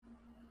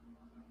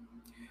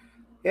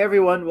Hey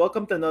everyone,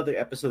 welcome to another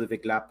episode of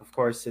Iglap. Of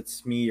course,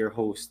 it's me, your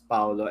host,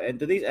 Paolo, and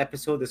today's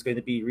episode is going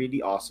to be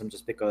really awesome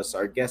just because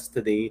our guest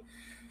today,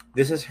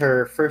 this is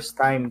her first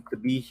time to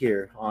be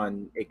here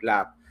on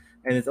Iglap,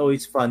 and it's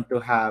always fun to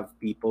have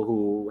people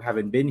who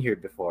haven't been here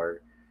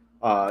before,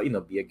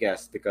 be a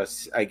guest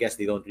because I guess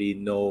they don't really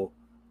know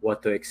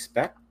what to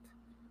expect,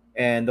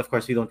 and of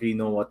course, we don't really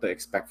know what to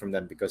expect from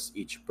them because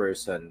each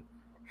person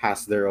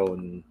has their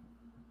own,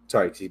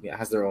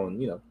 has their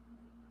own,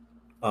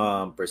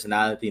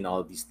 personality and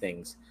all these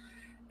things.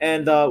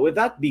 And with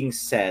that being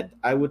said,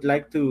 I would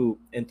like to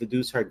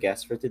introduce our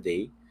guest for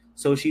today.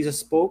 So she's a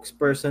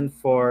spokesperson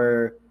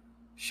for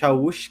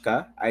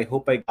Shawushka. I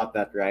hope I got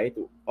that right.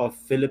 Of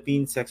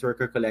Philippine Sex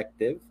Worker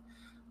Collective,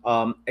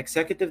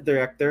 executive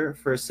director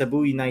for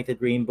Cebu United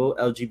Rainbow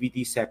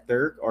LGBT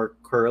Sector or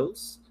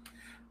CURLS,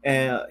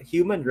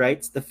 human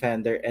rights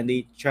defender, and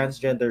a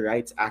transgender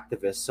rights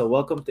activist. So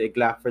welcome to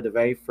IGLAC for the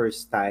very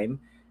first time,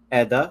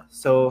 Eda.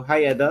 So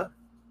hi, Eda.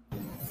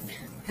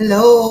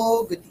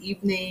 Hello, good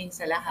evening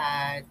sa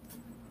lahat.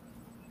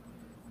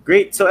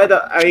 Great. So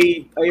Eda,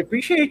 I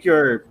appreciate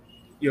your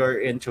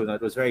intro. That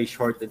was very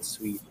short and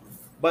sweet.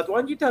 But why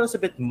don't you tell us a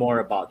bit more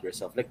about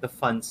yourself, like the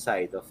fun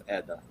side of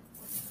Eda?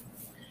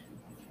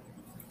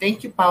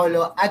 Thank you,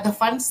 Paolo. At the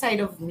fun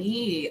side of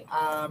me,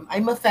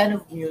 I'm a fan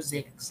of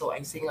music, so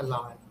I sing a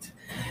lot.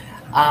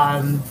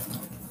 Um,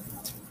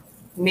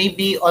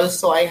 Maybe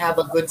also I have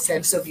a good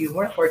sense of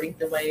humor, according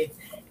to my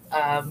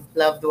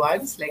loved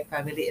ones, like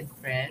family and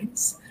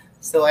friends.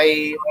 So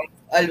I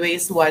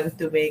always want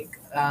to make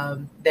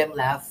them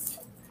laugh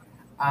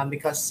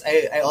because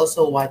I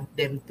also want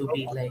them to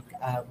be like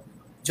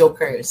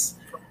jokers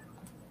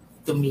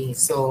to me.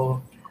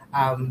 So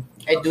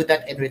I do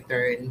that in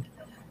return.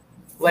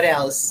 What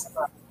else?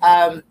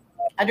 Um,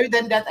 Other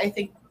than that, I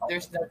think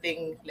there's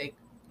nothing like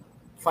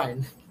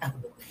fun.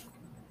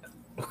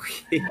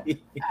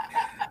 Okay.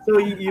 So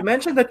you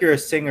mentioned that you're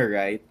a singer,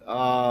 right?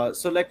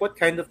 So like, what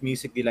kind of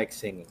music do you like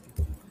singing?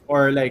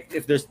 Or like,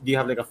 if there's, do you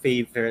have like a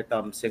favorite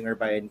singer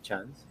by any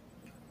chance?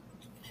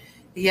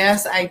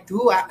 Yes, I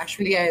do.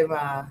 Actually, I'm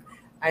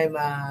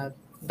a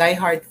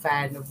diehard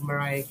fan of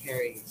Mariah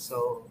Carey.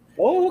 So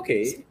Oh,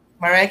 okay.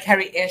 Mariah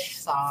Carey-ish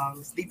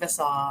songs, diva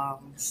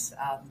songs,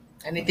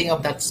 anything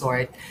of that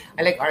sort.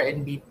 I like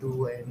R&B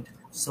too and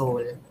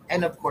soul,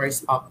 and of course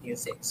pop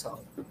music.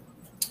 So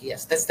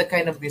yes, that's the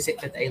kind of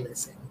music that I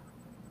listen.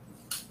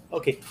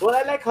 Okay. Well,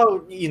 I like how,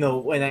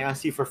 when I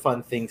ask you for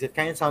fun things, it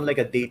kind of sounds like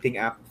a dating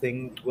app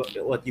thing.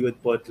 What you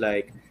would put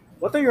like,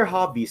 what are your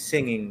hobbies?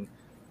 Singing,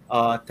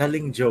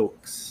 telling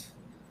jokes.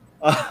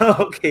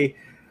 Okay.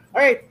 All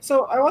right.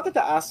 So I wanted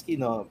to ask,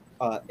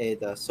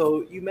 Ada.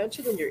 So you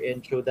mentioned in your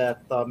intro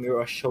that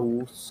you're a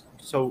shawushka.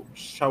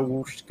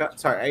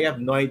 Sorry, I have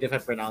no idea if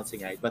I'm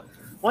pronouncing right, but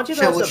why don't you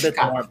tell us a bit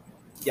Shawushka. more?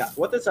 Yeah.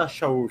 What is a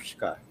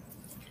shawushka?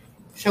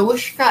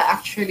 Shawushka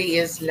actually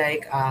is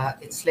like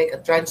it's like a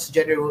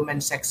transgender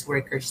woman sex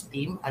workers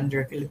team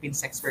under Philippine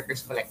Sex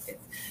Workers Collective.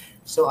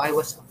 So I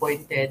was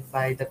appointed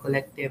by the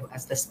collective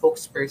as the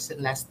spokesperson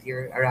last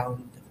year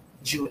around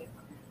June,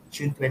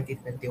 June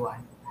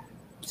 2021.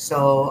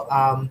 So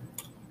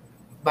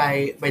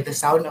by the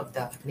sound of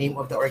the name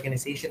of the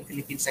organization,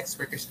 Philippine Sex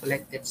Workers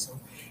Collective. So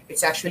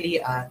it's actually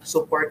a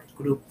support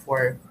group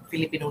for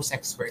Filipino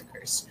sex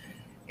workers,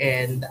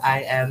 and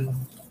I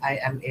am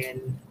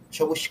in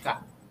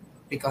Shawushka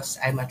because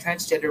I'm a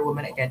transgender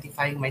woman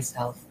identifying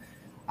myself,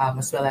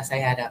 as well as I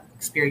had a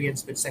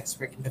experience with sex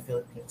work in the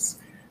Philippines.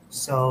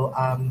 So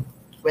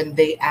when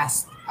they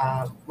asked,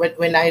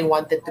 when I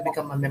wanted to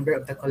become a member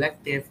of the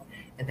collective,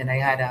 and then I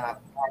had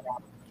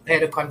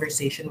a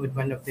conversation with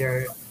one of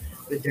their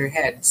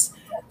heads.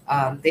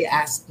 They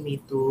asked me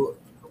to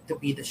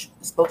be the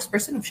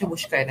spokesperson of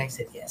Shabushka, and I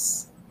said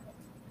yes.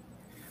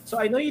 So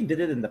I know you did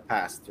it in the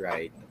past,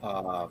 right?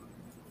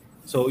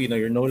 So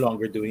you're no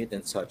longer doing it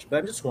and such. But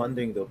I'm just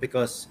wondering though,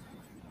 because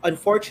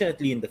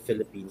unfortunately in the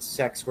Philippines,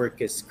 sex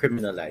work is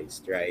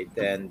criminalized, right?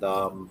 And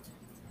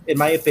in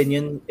my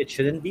opinion, it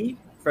shouldn't be.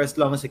 For as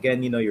long as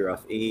again, you're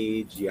of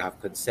age, you have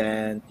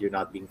consent, you're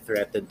not being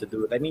threatened to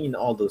do it. I mean,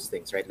 all those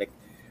things, right? Like,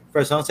 for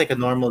as long as like a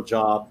normal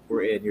job,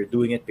 wherein you're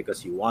doing it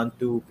because you want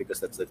to, because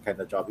that's the kind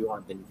of job you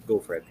want, then go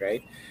for it,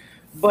 right?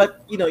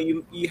 But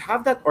you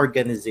have that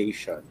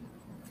organization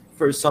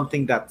for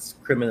something that's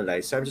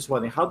criminalized. So I'm just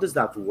wondering, how does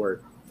that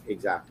work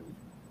exactly?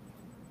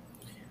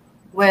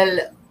 Well,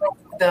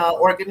 the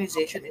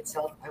organization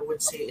itself, I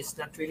would say, is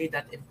not really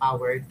that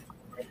empowered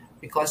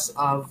because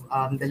of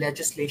the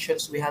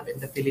legislations we have in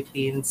the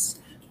Philippines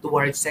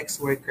towards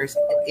sex workers.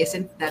 It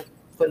isn't that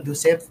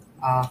conducive,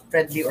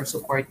 friendly, or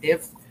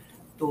supportive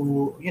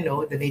to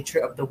the nature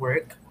of the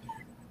work.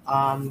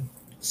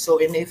 So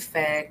in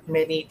effect,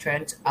 many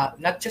trans,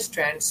 not just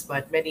trans,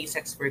 but many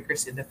sex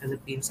workers in the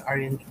Philippines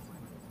aren't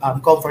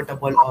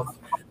comfortable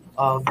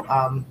of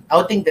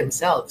outing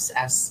themselves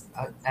as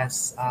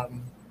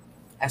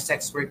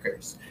sex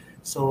workers.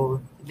 So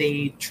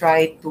they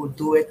try to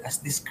do it as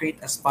discreet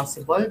as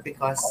possible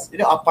because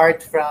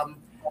apart from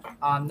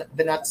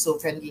the not so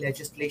friendly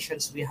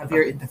legislations we have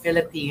here in the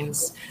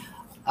Philippines,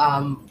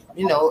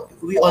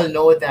 We all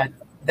know that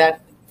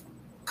that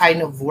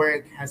kind of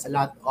work has a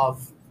lot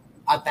of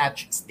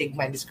attached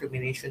stigma and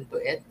discrimination to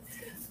it.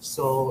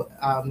 So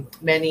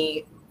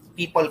many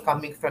people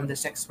coming from the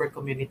sex work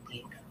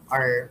community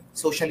are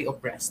socially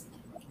oppressed,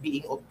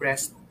 being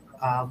oppressed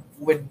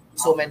with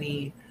so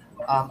many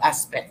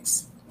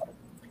aspects.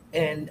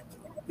 And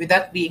with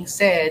that being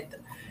said,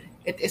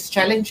 it is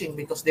challenging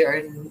because there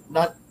are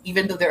not,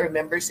 even though there are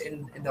members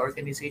in the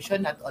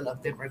organization, not all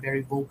of them are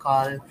very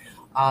vocal.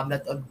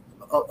 Not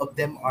of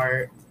them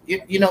are,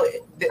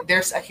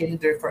 there's a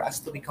hinder for us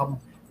to become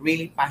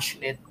really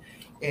passionate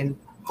in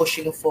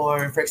pushing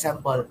for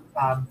example,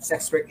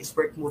 sex work is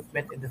work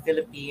movement in the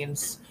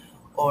Philippines,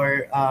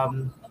 or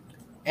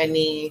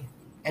any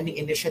any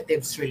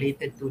initiatives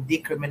related to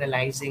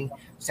decriminalizing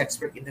sex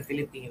work in the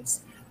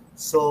Philippines.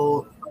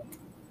 So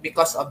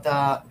because of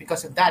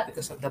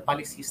the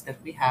policies that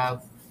we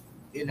have,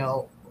 you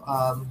know,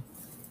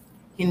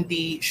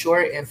 hindi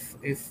sure if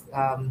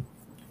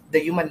the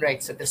human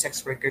rights of the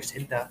sex workers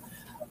in the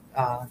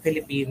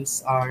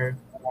Philippines are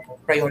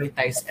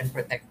prioritized and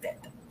protected.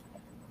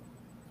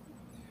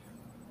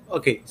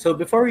 Okay, so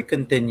before we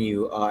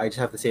continue, I just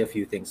have to say a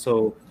few things.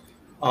 So,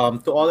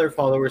 to all our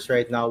followers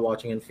right now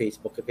watching on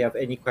Facebook, if you have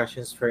any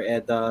questions for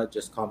Eda,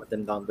 just comment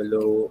them down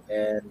below,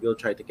 and we'll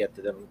try to get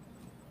to them,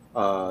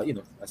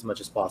 as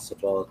much as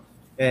possible.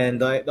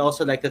 And I'd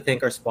also like to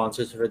thank our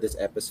sponsors for this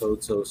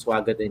episode. So,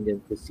 Swagat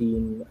Indian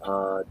Cuisine,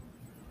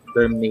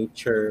 Derm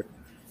Nature,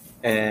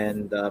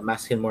 and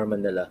Maskin More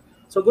Manila.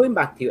 So, going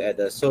back to you,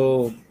 Eda.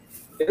 So,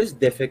 it is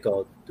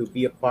difficult to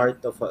be a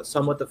part of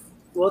somewhat of,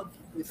 well,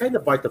 you're kind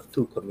of part of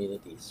two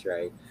communities,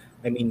 right?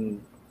 I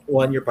mean,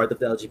 one, you're part of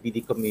the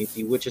LGBT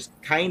community, which is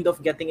kind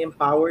of getting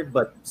empowered,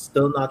 but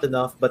still not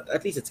enough. But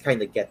at least it's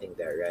kind of getting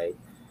there, right?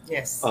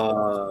 Yes.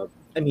 Uh,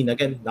 I mean,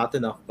 again, not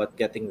enough, but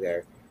getting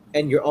there.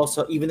 And you're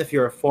also, even if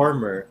you're a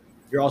farmer,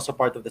 you're also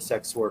part of the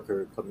sex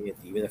worker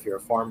community, even if you're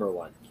a farmer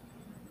one.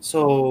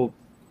 So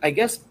I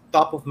guess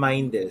top of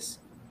mind is,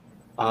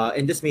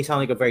 and this may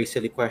sound like a very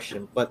silly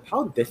question, but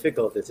how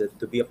difficult is it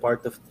to be a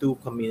part of two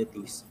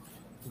communities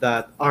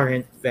that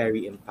aren't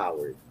very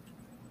empowered?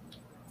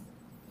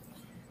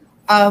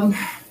 um,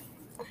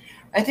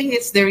 I think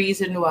it's the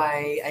reason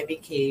why I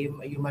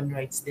became a human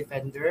rights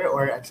defender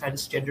or a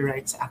transgender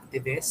rights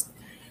activist,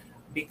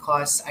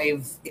 because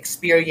I've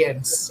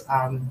experienced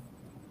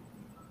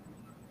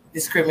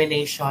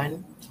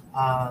discrimination,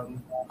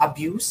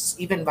 abuse,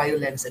 even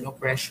violence and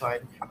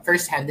oppression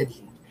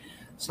first-handedly.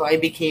 So I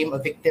became a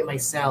victim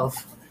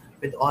myself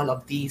with all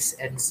of these,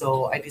 and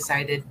so I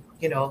decided,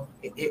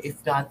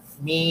 if not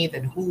me,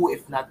 then who?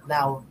 If not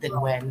now, then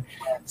when?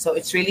 So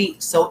it's really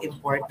so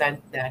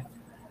important that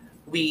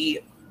we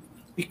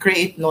we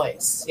create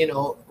noise,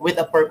 with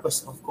a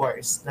purpose, of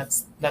course.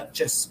 That's not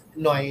just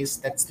noise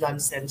that's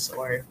nonsense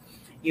or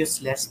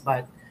useless,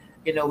 but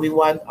we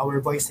want our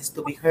voices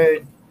to be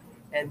heard,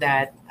 and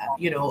that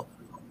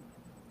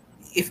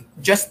if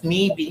just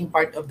me being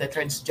part of the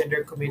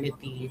transgender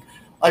community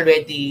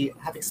already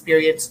have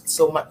experienced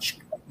so much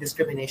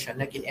discrimination,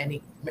 like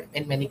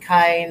in many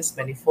kinds,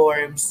 many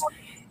forms,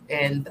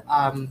 and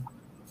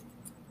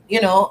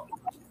you know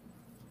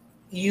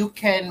you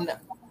can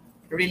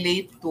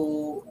relate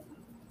to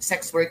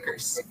sex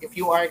workers if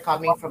you are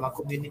coming from a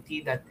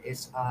community that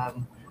is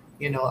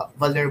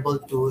vulnerable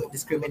to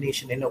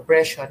discrimination and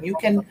oppression. You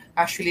can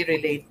actually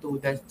relate to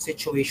the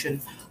situation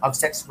of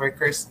sex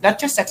workers, not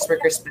just sex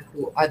workers, but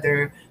to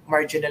other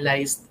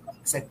marginalized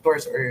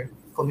sectors or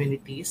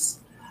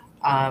communities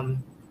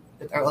um,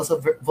 that are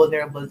also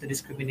vulnerable to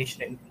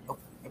discrimination and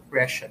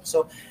oppression.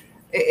 So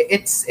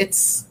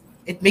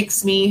it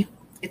makes me,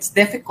 it's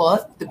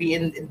difficult to be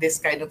in this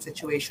kind of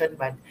situation,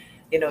 but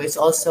it's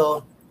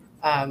also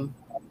um,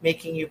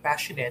 making you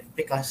passionate,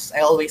 because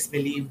I always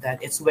believe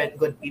that it's when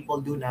good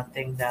people do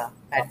nothing, the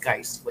bad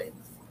guys win.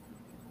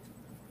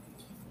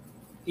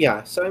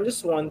 Yeah, so I'm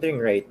just wondering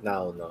right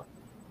now, no.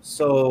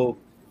 So,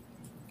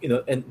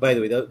 and by the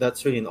way,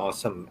 that's really an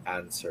awesome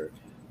answer.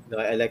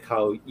 I like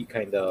how you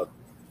kind of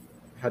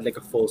had like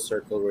a full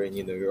circle wherein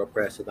you're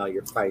oppressed and now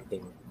you're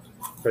fighting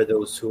for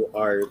those who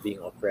are being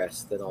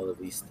oppressed and all of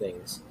these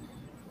things.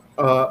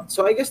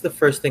 So I guess the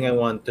first thing I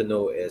want to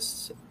know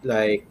is,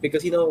 like,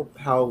 because you know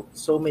how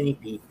so many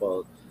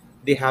people,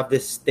 they have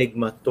this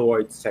stigma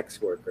towards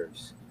sex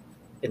workers,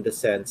 in the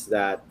sense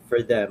that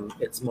for them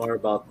it's more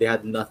about they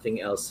had nothing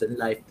else in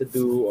life to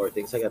do or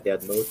things like that. They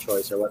had no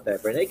choice or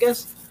whatever. And I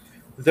guess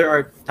there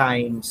are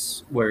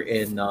times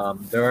wherein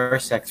there are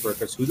sex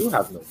workers who do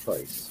have no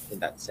choice in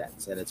that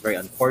sense, and it's very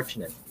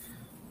unfortunate.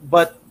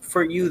 But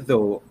for you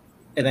though,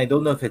 and I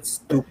don't know if it's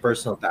too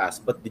personal to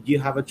ask, but did you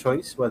have a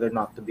choice whether or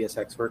not to be a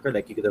sex worker?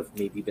 Like you could have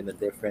maybe been a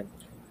different.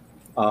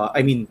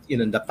 I mean,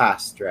 in the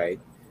past, right?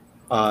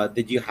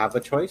 Did you have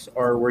a choice,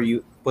 or were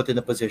you put in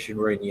a position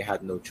wherein you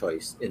had no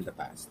choice in the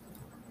past?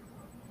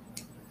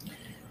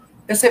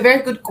 That's a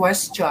very good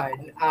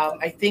question.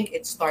 I think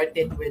it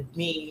started with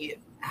me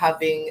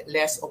having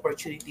less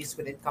opportunities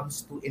when it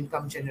comes to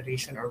income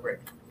generation or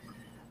work.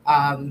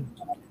 um,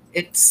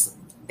 it's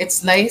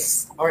it's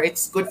nice or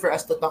it's good for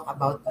us to talk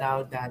about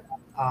now that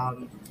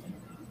um,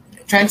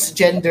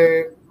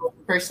 transgender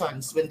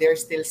persons, when they're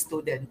still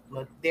student,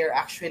 no, they're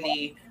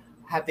actually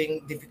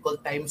having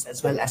difficult times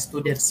as well as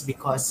students,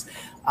 because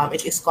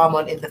it is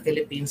common in the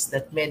Philippines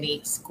that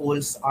many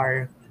schools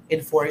are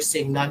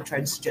enforcing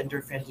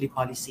non-transgender friendly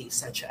policies,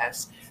 such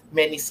as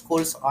many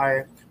schools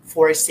are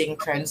forcing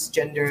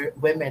transgender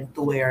women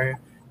to wear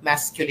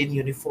masculine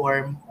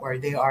uniform, or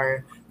they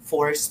are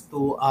forced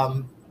to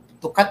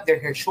cut their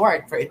hair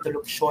short for it to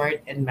look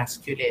short and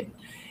masculine.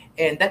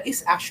 And that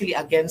is actually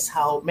against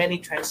how many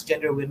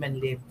transgender women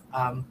live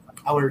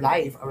our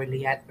life, our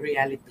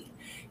reality.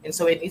 And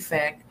so, in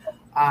effect,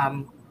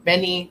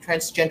 many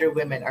transgender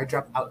women are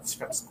dropouts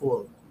from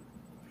school.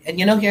 And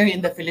here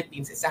in the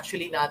Philippines, it's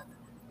actually not,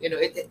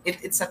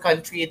 it's a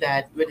country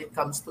that when it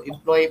comes to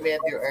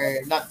employment, there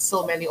are not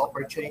so many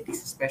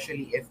opportunities,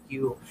 especially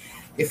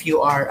if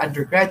you are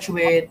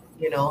undergraduate.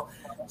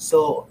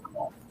 So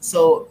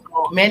so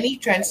many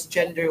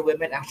transgender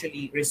women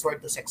actually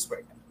resort to sex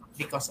work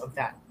because of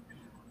that.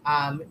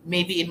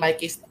 Maybe in my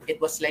case,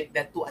 it was like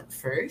that too at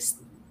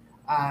first.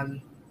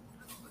 Um,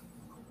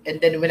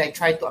 and then when I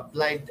tried to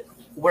apply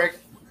work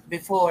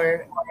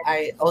before,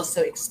 I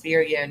also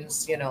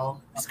experienced,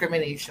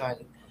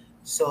 discrimination.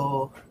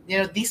 So,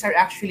 these are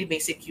actually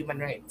basic human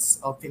rights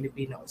of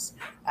Filipinos.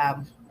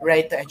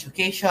 Right to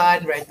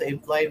education, right to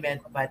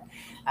employment, but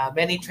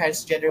many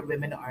transgender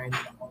women aren't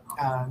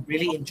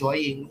really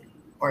enjoying,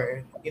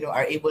 or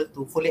are able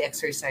to fully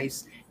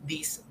exercise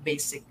these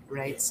basic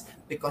rights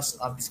because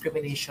of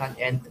discrimination,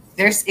 and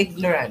there's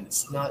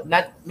ignorance. No,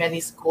 not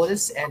many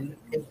schools and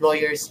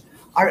employers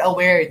are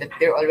aware that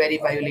they're already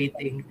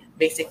violating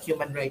basic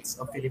human rights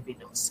of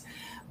Filipinos.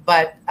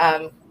 But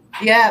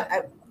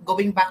yeah,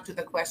 going back to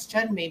the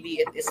question,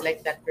 maybe it is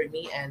like that for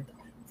me and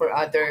for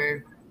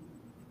other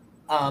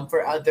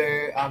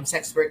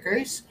sex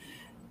workers,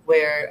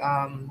 where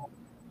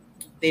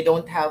they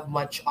don't have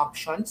much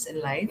options in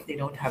life, they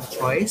don't have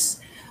choice.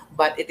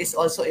 But it is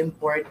also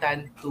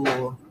important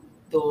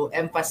to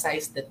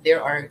emphasize that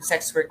there are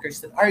sex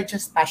workers that are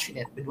just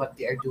passionate with what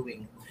they are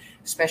doing,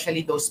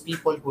 especially those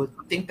people who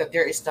think that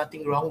there is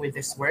nothing wrong with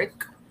this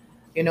work.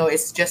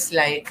 It's just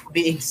like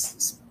being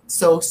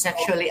so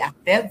sexually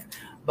active,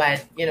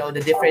 but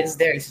the difference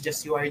there is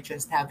just you are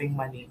just having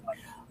money.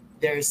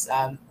 There's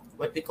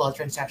what we call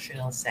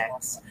transactional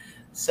sex.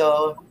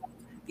 So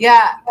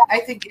yeah,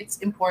 I think it's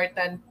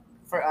important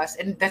for us,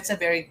 and that's a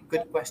very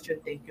good question.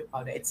 Thank you,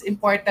 Paula. It's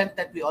important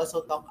that we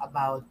also talk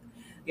about,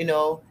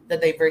 the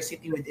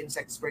diversity within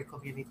sex work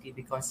community,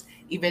 because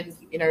even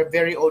in our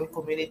very own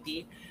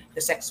community, the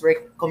sex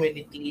work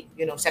community,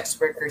 sex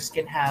workers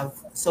can have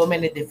so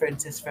many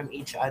differences from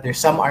each other.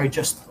 Some are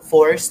just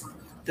forced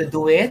to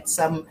do it.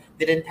 Some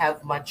didn't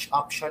have much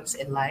options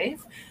in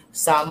life.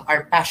 Some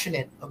are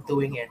passionate of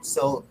doing it.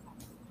 So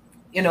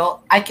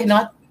I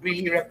cannot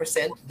really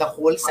represent the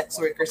whole sex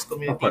workers Of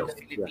community in the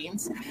course, yeah.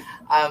 Philippines.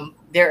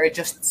 There are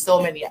just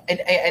so many, and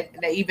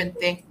I even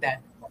think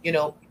that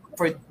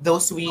for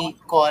those we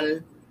call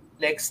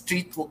like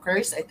street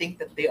workers, I think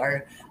that they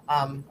are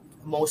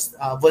most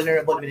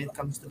vulnerable when it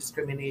comes to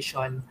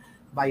discrimination,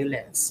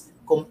 violence,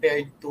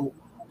 compared to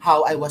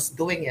how I was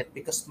doing it,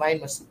 because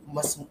mine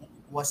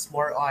was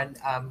more on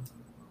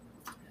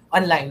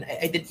online.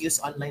 I did use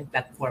online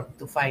platform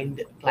to find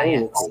Oh,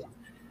 clients. okay.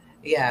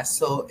 Yeah,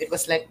 so it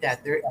was like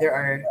that. There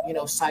are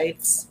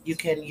sites you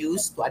can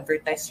use to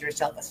advertise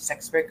yourself as a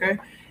sex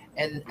worker,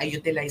 and I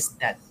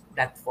utilized that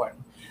platform.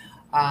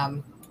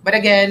 But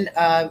again,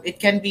 it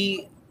can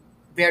be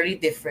very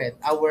different.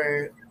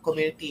 Our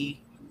community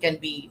can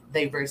be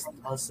diverse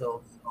also.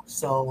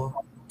 So,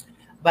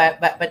 but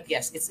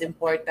yes, it's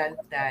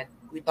important that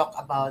we talk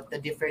about the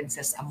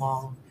differences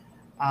among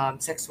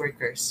sex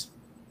workers.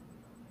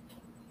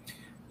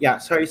 Yeah,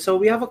 sorry. So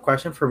we have a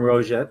question from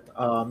Rojet.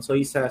 So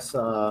he says,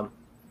 sorry,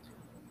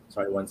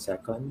 1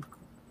 second.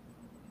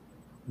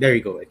 There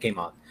you go. It came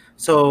out.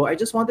 So I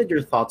just wanted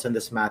your thoughts on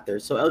this matter.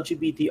 So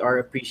LGBT are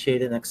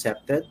appreciated and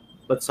accepted,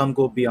 but some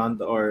go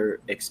beyond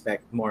or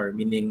expect more,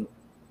 meaning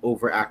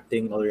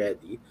overacting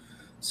already.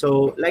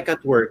 So, like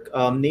at work,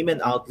 name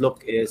and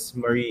outlook is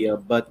Maria,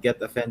 but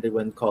get offended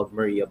when called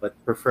Maria, but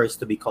prefers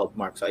to be called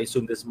Mark. So I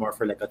assume this is more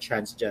for like a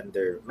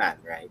transgender man,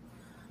 right?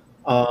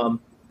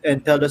 um,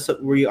 and tell us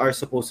that we are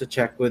supposed to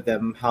check with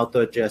them how to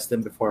address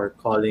them before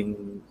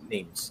calling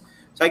names.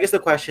 So I guess the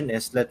question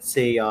is, let's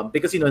say,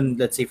 because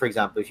let's say for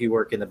example, if you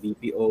work in a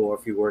BPO or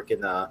if you work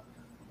in a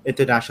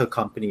international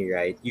company,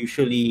 right?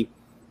 Usually,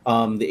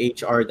 the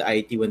HR, the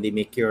IT, when they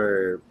make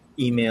your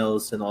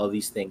emails and all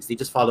these things, they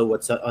just follow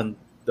what's on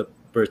the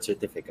birth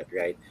certificate,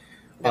 right?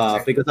 That's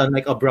right. Because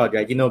unlike abroad,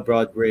 right?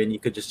 Abroad wherein you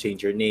could just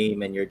change your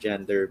name and your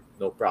gender,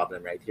 no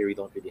problem, right? Here we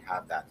don't really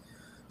have that.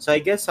 So I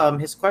guess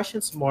his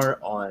question's more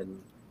on,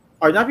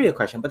 or not really a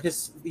question, but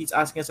he's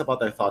asking us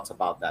about our thoughts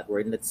about that.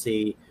 Where let's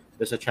say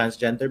there's a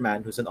transgender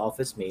man who's an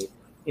office mate,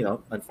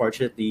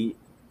 unfortunately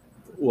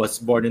was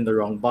born in the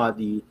wrong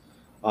body,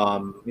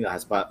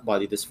 has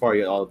body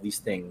dysphoria, all of these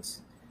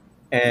things.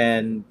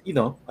 and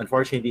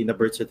unfortunately in the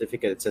birth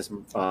certificate it says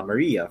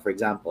Maria, for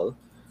example,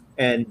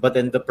 and but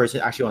then the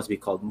person actually wants to be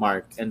called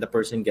Mark, and the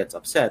person gets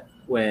upset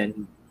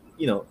when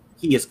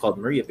he is called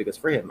Maria, because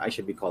for him I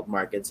should be called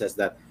Mark, and says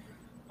that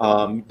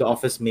the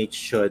office mate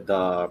should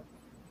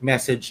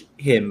message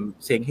him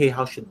saying, hey,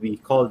 how should we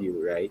call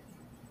you, right?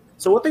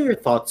 So what are your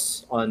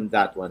thoughts on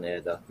that one,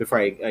 Eda, before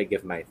I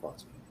give my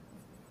thoughts?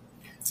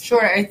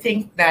 Sure, I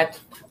think that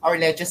our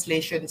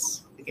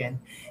legislations, again,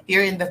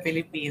 here in the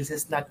Philippines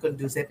is not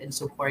conducive and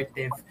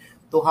supportive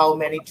to how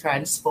many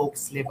trans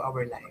folks live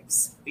our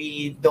lives.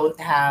 We don't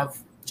have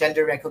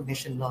gender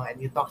recognition law,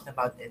 and you talked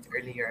about it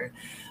earlier,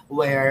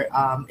 where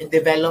in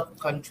developed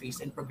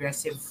countries, in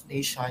progressive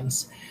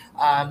nations,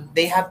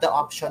 they have the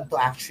option to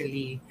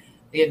actually,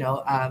 you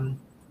know, um,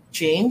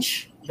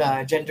 change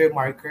the gender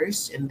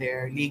markers in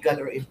their legal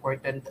or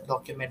important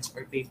documents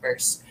or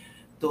papers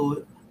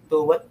to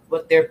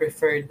what their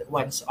preferred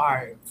ones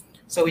are.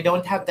 So we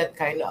don't have that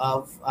kind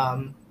of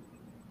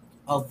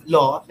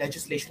law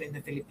legislation in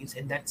the Philippines,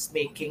 and that's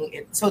making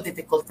it so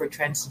difficult for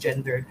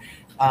transgender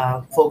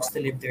folks to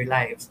live their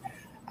lives.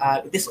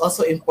 It is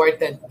also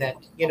important that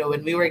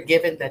when we were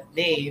given that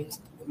name.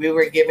 We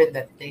were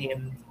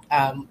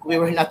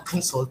not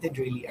consulted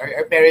really.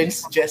 Our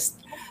parents just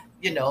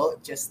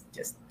just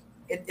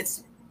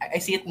it's I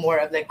see it more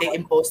of like they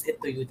imposed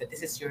it to you that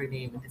this is your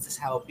name and this is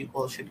how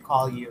people should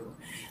call you.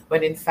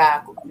 When in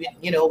fact,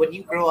 when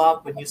you grow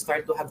up, when you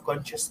start to have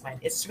conscious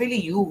mind, it's really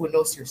you who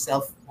knows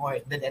yourself more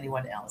than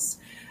anyone else.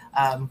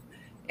 Um,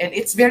 and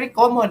it's very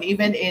common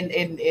even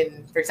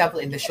in for example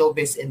in the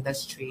showbiz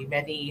industry,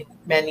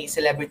 many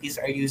celebrities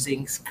are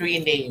using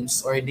screen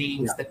names or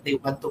names Yeah. that they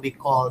want to be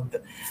called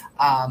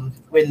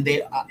when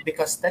they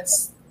because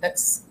that's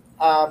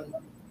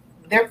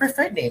their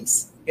preferred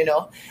names,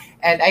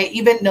 and I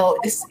even know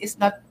this is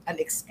not an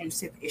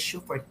exclusive issue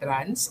for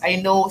trans. I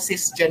know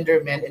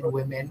cisgender men and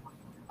women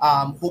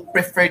who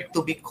prefer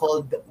to be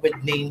called with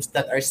names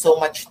that are so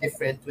much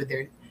different with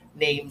their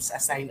names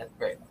assigned at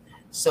birth.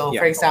 So,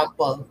 for Yeah.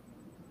 example,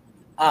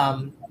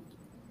 um,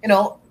 you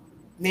know,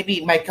 maybe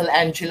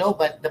Michelangelo,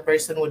 but the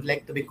person would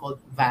like to be called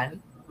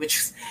Van, which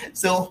is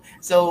so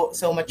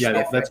much Yeah,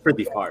 that's different.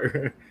 pretty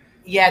far.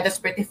 Yeah, that's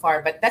pretty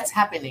far, but that's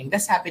happening.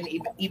 That's happening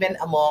even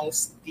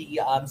amongst the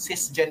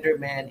cisgender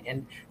men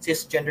and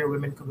cisgender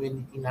women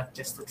community, not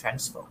just the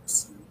trans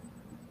folks.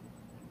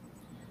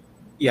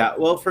 Yeah,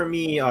 well, for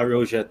me,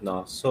 Rosette,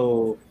 no.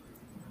 So,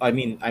 I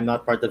mean, I'm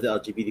not part of the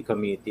LGBT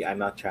community. I'm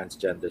not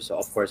transgender, so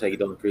of course, I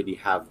don't really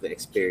have the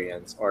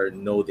experience or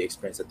know the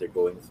experience that they're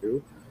going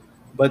through.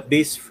 But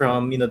based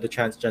from the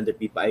transgender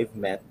people I've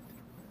met,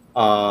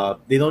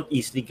 they don't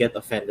easily get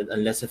offended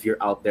unless if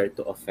you're out there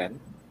to offend.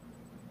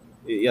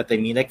 You know what I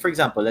mean? Like, for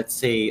example, let's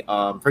say,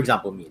 for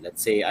example, me.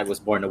 Let's say I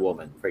was born a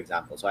woman, for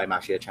example. So I'm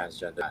actually a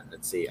transgender man.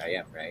 Let's say I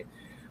am, right?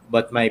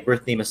 But my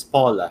birth name is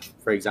Paula,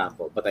 for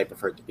example. But I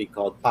prefer to be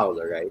called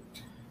Paula, right?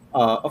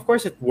 Of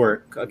course, at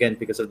work, again,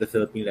 because of the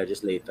Philippine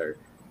legislator,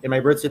 in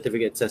my birth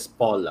certificate it says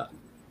Paula.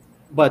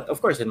 But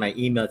of course, in my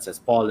email it says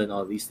Paula and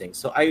all these things.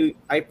 So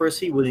I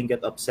personally wouldn't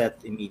get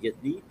upset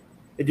immediately.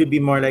 It would be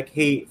more like,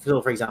 hey,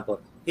 so for example,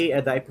 hey,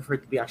 Ed, I prefer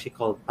to be actually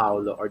called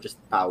Paolo or just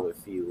Pao if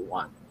you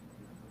want,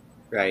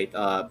 right?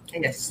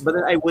 Yes. But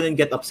then I wouldn't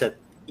get upset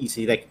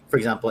easy. Like, for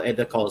example,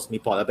 Edda calls me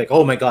Paul. I'm like,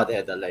 oh my god,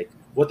 Edda, like,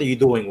 what are you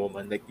doing,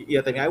 woman? Like, you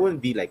know what I mean? I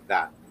wouldn't be like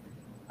that.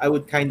 I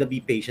would kind of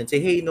be patient, say,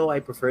 hey, no, I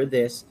prefer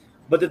this.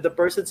 But if the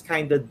person's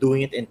kind of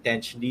doing it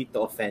intentionally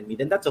to offend me,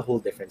 then that's a whole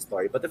different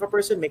story. But if a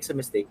person makes a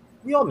mistake,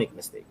 we all make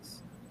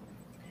mistakes,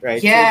 right?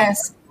 So,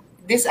 Yes.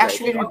 This right,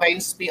 actually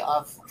reminds me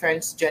of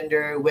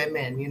transgender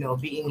women,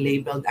 being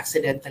labeled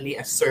accidentally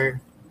as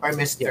sir or yeah,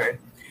 mister.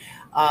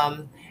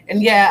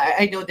 And yeah,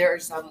 I know there are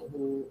some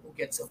who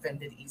gets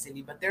offended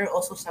easily, but there are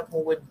also some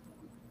who would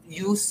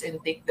use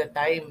and take the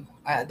time,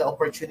 the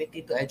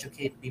opportunity to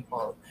educate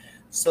people.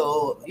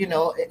 So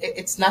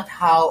it's not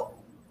how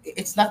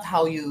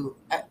you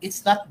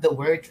it's not the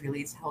word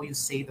really, it's how you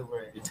say the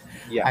word,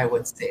 yeah, I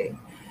would say.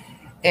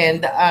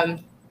 And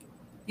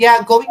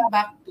yeah, going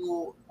back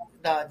to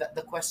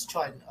the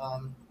question,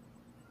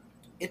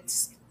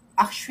 it's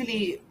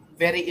actually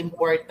very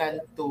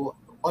important to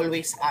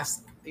always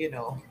ask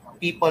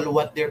people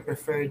what their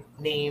preferred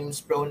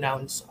names,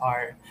 pronouns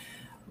are,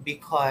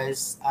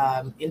 because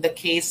in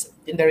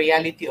the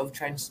reality of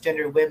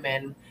transgender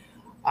women,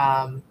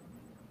 um,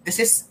 this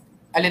is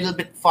a little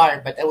bit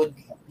far, but I would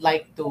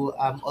like to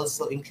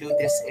also include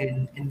this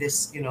in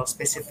this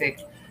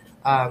specific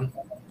um,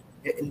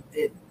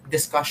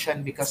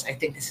 discussion, because I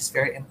think this is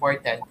very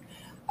important.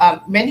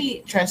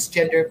 Many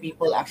transgender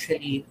people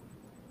actually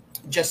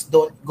just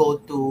don't go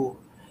to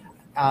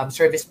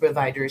service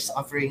providers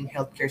offering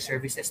healthcare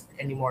services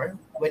anymore,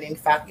 when in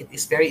fact it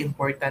is very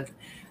important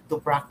to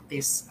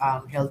practice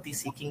healthy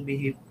seeking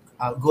behavior,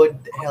 good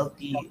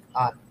healthy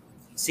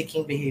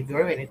seeking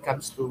behavior when it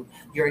comes to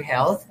your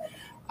health.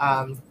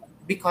 um,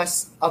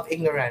 because of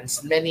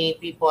ignorance, many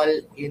people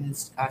in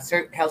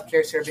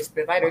healthcare service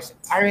providers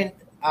aren't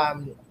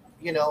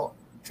you know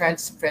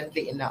trans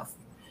friendly enough.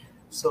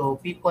 So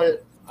people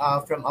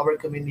from our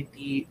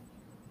community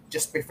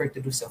just prefer to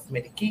do self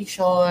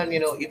medication.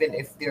 Even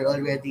if they're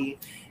already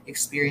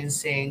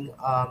experiencing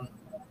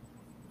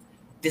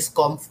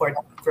discomfort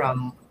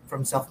from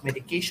self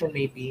medication,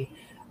 maybe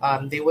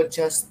they would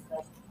just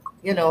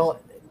you know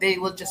they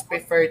will just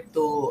prefer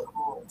to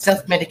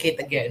self medicate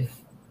again,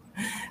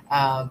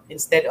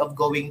 instead of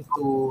going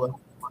to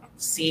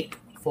seek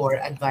for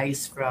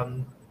advice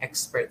from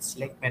experts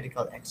like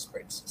medical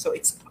experts. So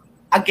it's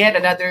again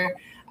another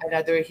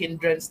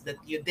hindrance that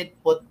you did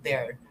put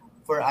there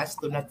for us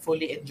to not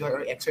fully enjoy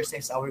or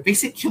exercise our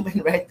basic human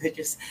right, which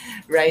is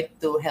right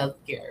to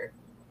healthcare,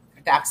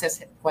 to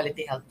access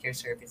quality healthcare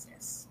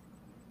services.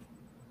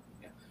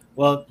 Yeah.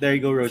 Well, there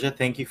you go, Roja.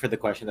 Thank you for the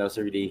question. That was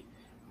a really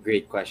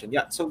great question.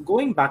 Yeah. So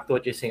going back to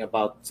what you're saying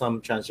about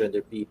some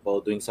transgender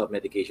people doing self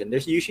medication,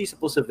 there's usually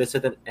supposed to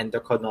visit an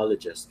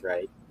endocrinologist,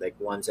 right? Like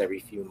once every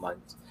few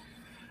months.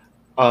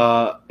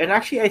 And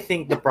actually, I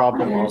think the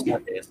problem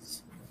also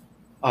is,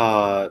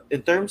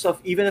 in terms of,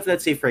 even if,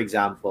 let's say, for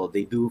example,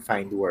 they do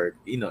find work,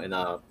 in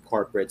a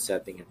corporate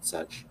setting and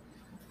such,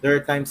 there are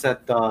times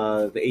that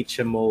the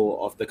HMO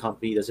of the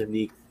company doesn't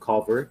really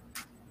cover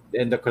the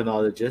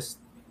endocrinologist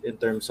in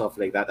terms of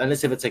like that,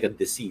 unless if it's like a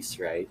disease,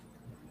 right?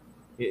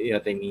 You know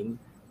what I mean?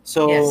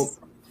 So, Yes.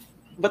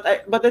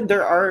 but then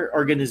there are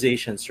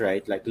organizations,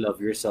 right? Like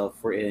Love Yourself,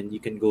 wherein you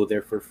can go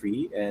there for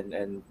free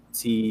and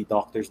see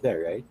doctors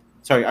there, right?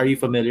 Sorry, are you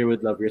familiar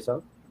with Love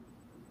Yourself?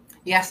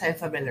 Yes, I'm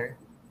familiar.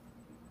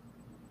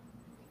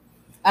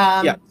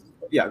 Yeah, um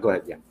yeah. Go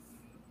ahead. Yeah.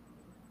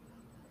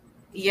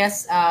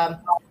 yes,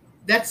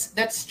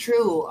 that's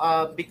true,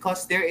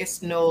 because there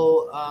is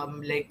no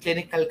like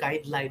clinical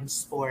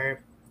guidelines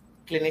for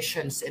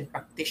clinicians and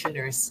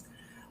practitioners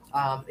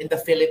in the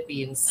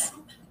Philippines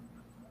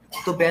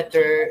to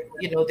better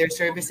their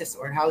services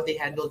or how they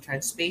handle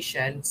trans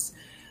patients.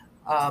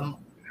 um,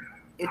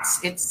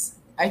 it's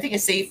I think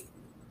it's safe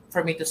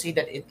for me to say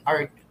that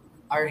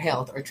our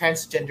health or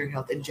transgender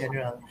health in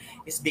general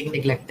is being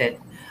neglected.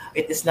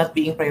 It is not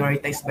being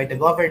prioritized by the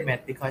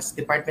government because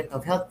Department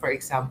of Health, for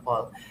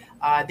example,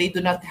 they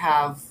do not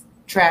have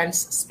trans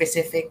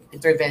specific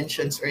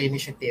interventions or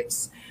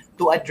initiatives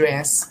to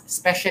address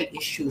special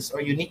issues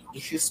or unique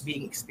issues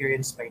being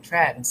experienced by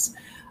trans.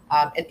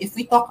 And if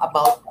we talk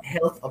about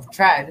health of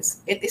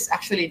trans, it is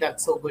actually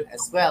not so good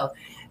as well.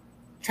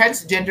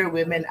 Transgender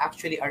women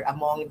actually are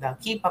among the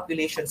key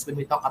populations when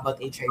we talk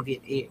about HIV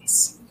and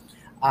AIDS.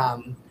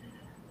 Um,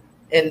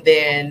 and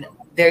then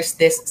there's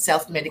this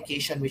self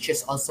medication, which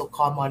is also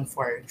common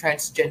for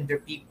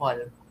transgender people,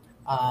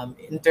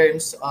 in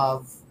terms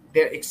of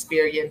their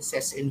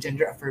experiences in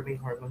gender affirming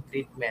hormone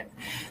treatment.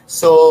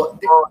 So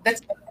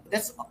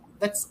that's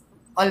that's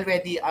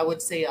already, I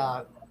would say,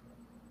 uh,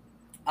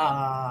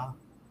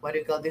 what do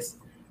you call this?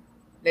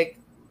 Like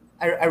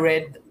a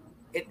red,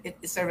 it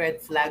is a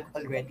red flag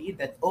already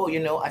that, oh,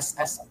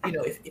 as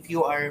if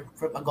you are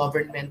from a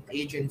government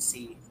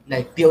agency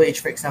like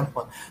DOH, for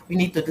example, we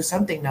need to do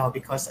something now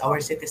because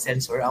our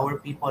citizens or our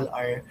people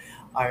are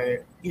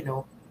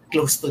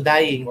close to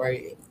dying or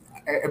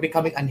are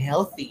becoming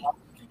unhealthy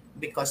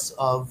because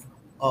of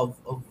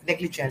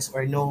negligence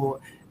or no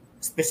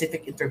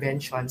specific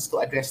interventions to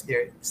address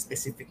their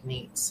specific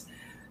needs.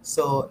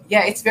 So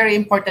yeah, it's very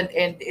important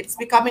and it's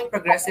becoming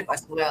progressive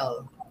as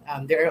well.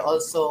 There are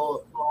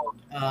also,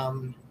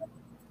 um,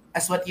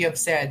 as what you have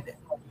said,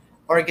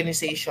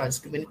 organizations,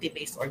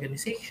 community-based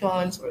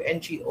organizations or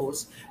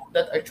NGOs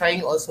that are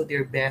trying also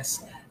their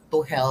best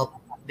to help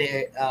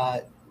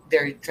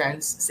their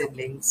trans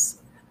siblings,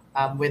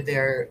 with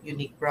their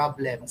unique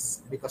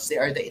problems because they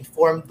are the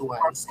informed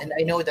ones. And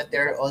I know that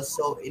there are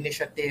also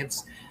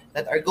initiatives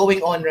that are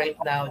going on right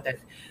now that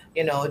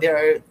there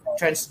are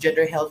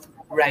transgender health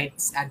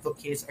rights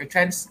advocates or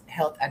trans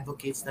health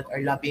advocates that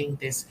are lobbying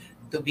this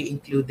to be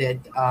included,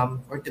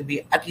 or to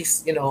be at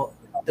least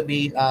to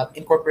be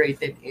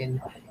incorporated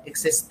in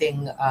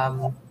existing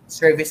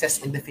services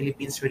in the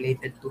Philippines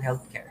related to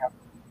healthcare.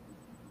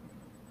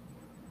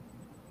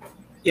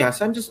 Yeah,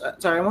 so I'm just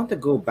sorry. I want to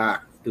go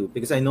back to,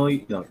 because I know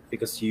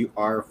because you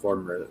are a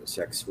former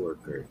sex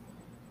worker,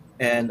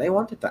 and I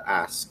wanted to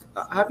ask: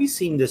 have you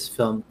seen this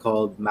film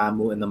called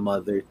Mamu and the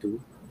Mother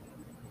Too?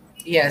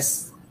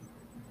 Yes,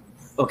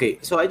 Okay,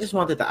 so I just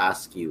wanted to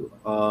ask you.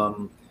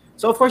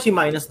 So of course you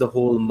minus the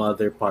whole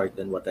mother part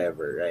and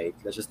whatever, right?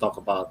 Let's just talk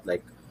about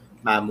like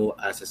Mamu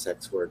as a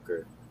sex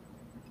worker.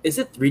 Is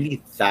it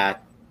really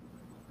that?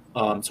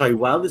 Sorry,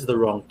 wild is the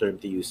wrong term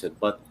to use it,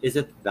 but is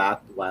it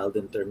that wild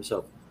in terms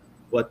of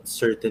what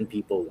certain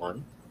people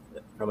want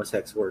from a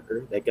sex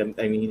worker? Like,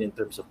 I mean, in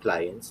terms of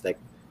clients, like,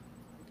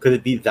 could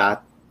it be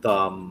that?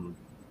 How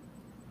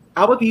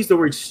about we use the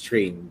word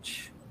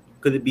strange?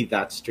 Could it be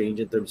that strange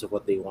in terms of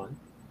what they want?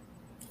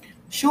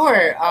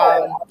 sure.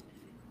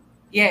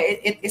 Yeah,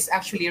 it is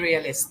actually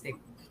realistic.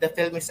 The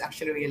film is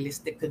actually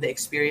realistic to the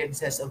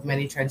experiences of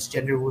many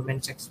transgender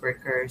women sex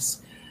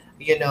workers.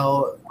 You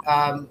know,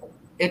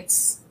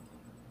 it's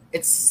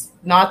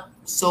not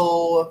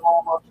so.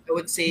 I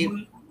would say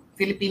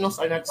Filipinos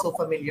are not so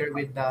familiar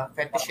with the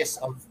fetishes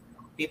of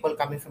people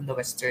coming from the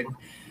Western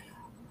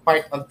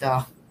part of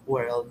the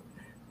world.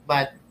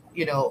 But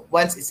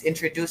once it's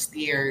introduced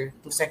here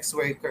to sex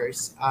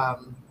workers,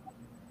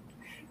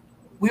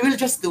 we will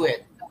just do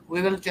it.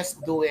 We will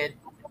just do it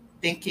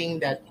thinking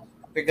that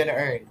we're gonna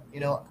earn.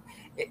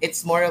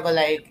 It's more of a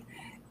like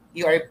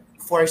you are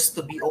forced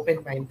to be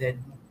open minded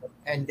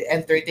and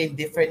entertain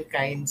different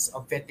kinds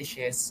of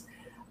fetishes.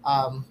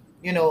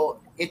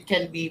 It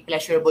can be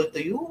pleasurable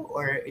to you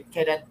or it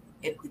cannot.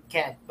 It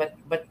can't. But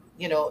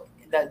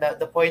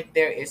the point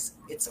there is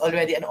it's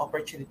already an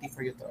opportunity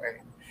for you to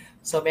earn.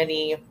 So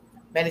many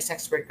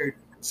sex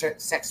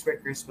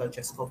workers will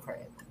just go for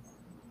it.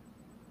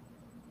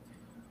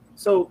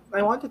 So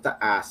I wanted to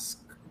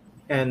ask,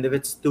 and if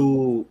it's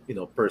too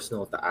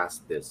personal to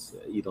ask this,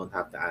 you don't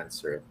have to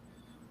answer it.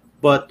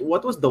 But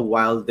what was the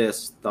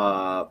wildest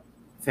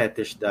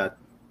fetish that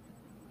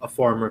a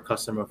former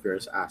customer of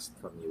yours asked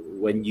from you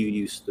when you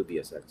used to be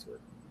a sex worker?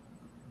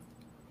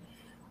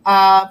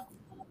 Uh,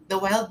 the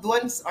wild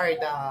ones are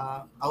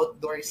the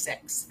outdoor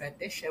sex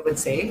fetish, I would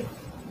say.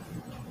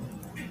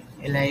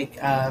 Like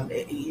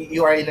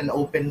you are in an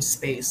open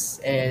space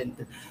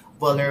and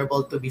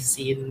vulnerable to be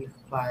seen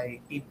by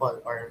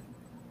people or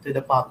to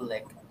the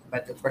public.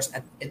 But of course,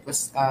 it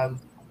was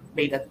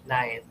made at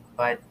night.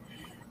 But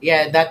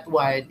yeah, that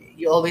one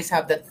you always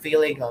have that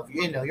feeling of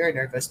you're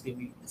nervous.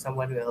 Maybe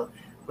someone will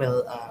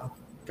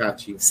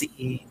Got you.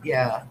 see.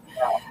 Yeah,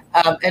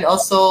 and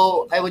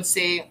also I would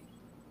say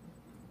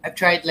I've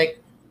tried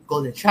like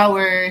golden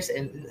showers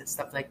and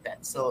stuff like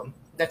that. So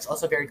that's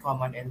also very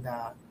common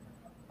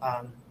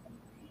um,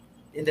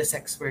 in the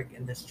sex work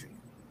industry.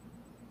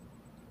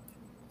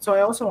 So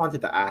I also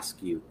wanted to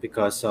ask you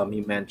because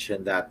you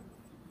mentioned that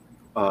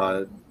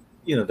uh,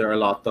 there are a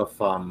lot of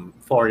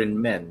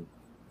foreign men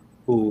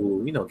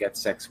who get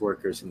sex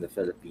workers in the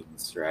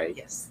Philippines, right?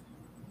 Yes.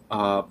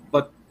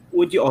 But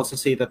would you also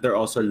say that there are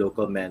also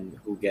local men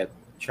who get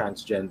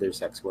transgender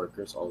sex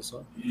workers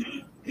also?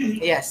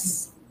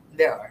 Yes,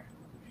 there are.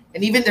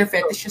 And even their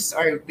fetishes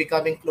are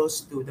becoming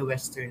close to the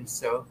Westerners.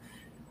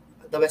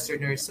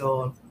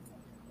 So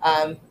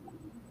um,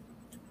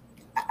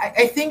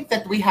 I think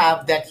that we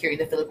have that here in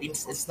the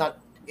Philippines.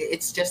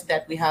 It's just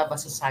that we have a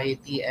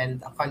society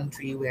and a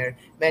country where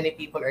many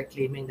people are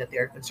claiming that they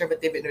are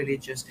conservative and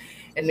religious,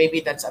 and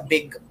maybe that's a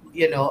big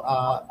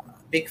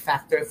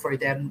factor for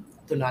them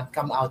to not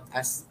come out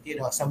as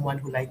someone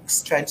who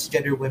likes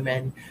transgender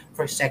women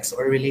for sex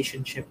or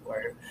relationship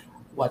or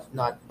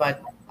whatnot.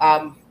 But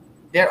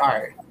there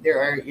are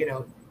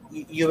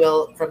you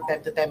will from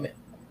time to time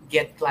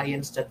get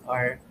clients that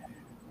are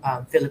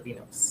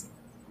Filipinos.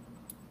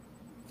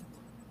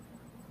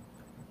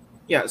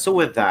 Yeah. So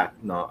with that,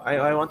 no,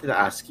 I wanted to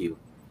ask you,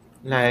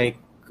 like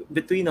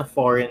between a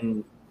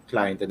foreign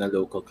client and a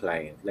local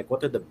client, like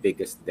what are the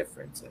biggest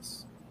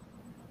differences?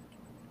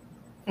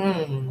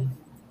 Hmm.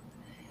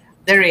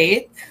 The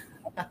rate.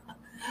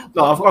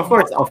 No,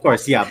 of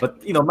course, yeah.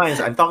 But mine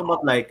is I'm talking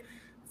about like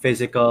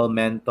physical,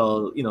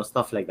 mental,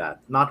 stuff like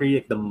that. Not really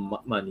like the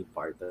money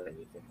part or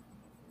anything.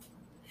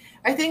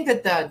 I think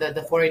that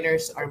the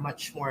foreigners are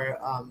much more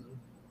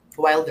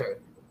wilder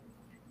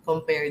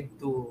compared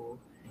to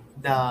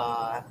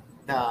the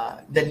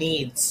the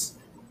needs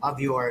of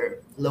your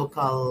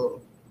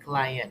local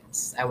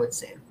clients. I would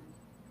say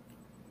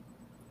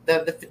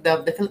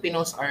the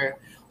Filipinos are,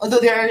 although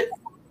there are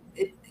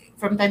it,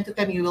 from time to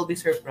time you will be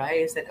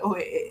surprised that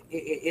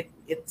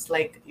it's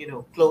like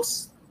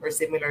close or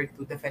similar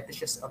to the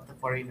fetishes of the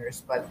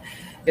foreigners, but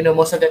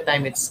most of the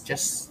time it's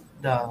just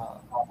the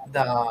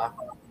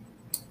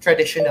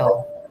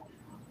traditional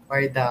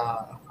or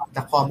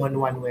the common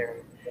one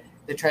where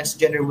the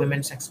transgender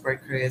women sex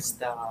worker is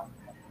the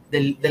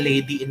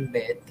lady in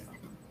bed,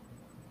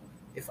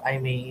 if I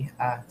may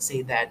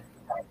say that,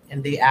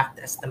 and they act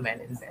as the men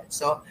in bed.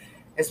 So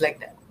it's like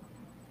that.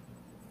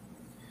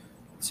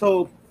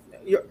 So,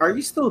 are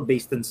you still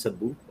based in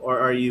Cebu or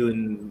are you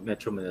in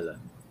Metro Manila?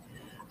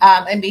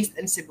 I'm based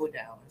in Cebu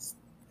now.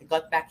 I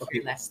got back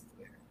here Okay. last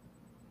year.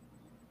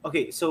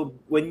 Okay. So,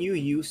 when you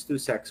used to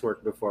sex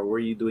work before, were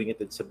you doing it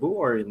in Cebu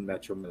or in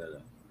Metro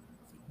Manila?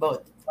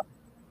 Both.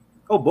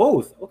 Oh,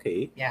 both.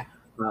 Okay. Yeah.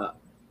 Uh,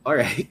 all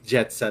right.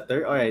 Jet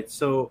setter. All right.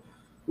 So,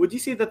 would you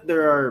say that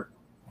there are?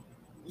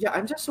 Yeah,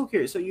 I'm just so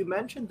curious. So, you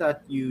mentioned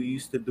that you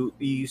used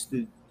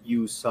to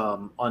use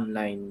some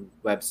online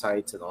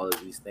websites and all of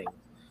these things.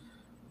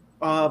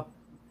 Uh,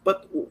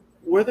 but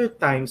were there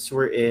times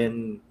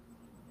wherein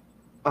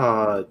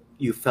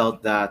you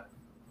felt that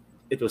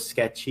it was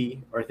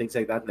sketchy or things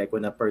like that? Like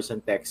when a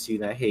person texts you,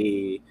 na,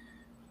 hey,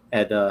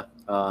 Eda,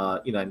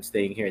 I'm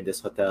staying here in this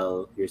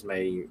hotel. Here's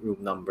my room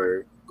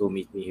number. Go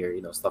meet me here.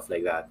 Stuff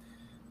like that.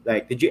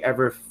 Like, did you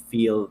ever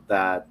feel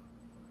that?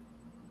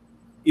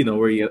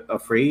 Were you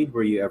afraid?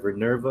 Were you ever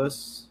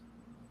nervous?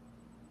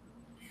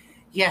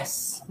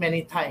 Yes,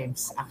 many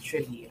times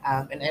actually.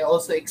 And I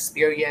also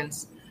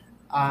experienced,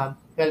 well,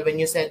 when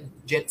you said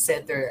jet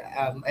setter,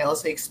 I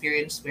also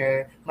experienced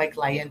where my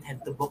client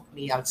had to book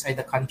me outside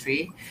the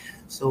country.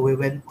 So we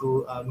went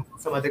to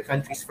some other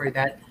countries for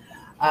that.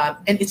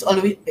 And it's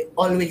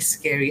always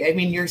scary. I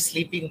mean, you're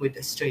sleeping with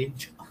a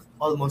stranger,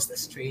 almost a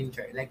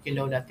stranger, like you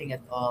know nothing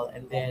at all.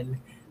 And then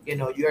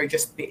you're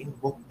just being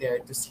booked there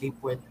to sleep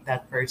with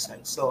that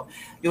person. So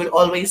you will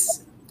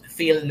always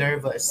feel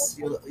nervous.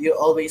 You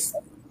always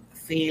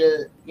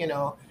feel,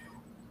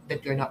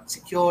 that you're not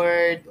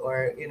secured,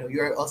 or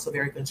you're also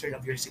very concerned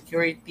of your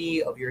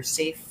security, of your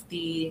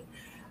safety.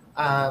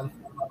 um,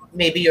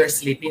 Maybe you're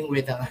sleeping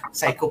with a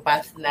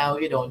psychopath now,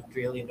 you don't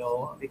really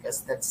know,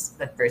 because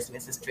that person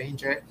is a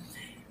stranger.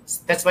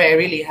 That's why I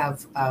really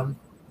have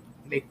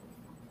like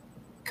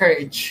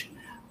courage.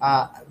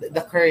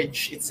 The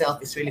courage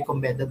itself is really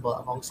commendable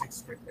among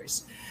sex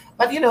workers.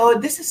 But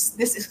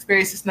this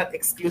experience is not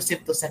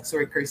exclusive to sex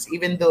workers.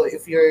 Even though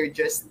if you're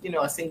just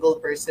a single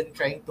person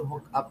trying to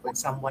hook up with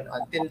someone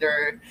on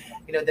Tinder,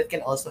 that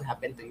can also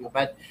happen to you.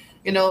 But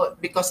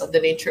because of the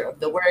nature of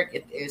the work,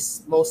 it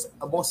is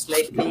most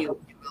likely you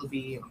will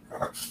be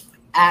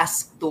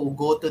asked to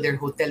go to their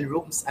hotel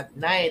rooms at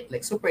night,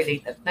 like super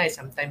late at night,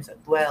 sometimes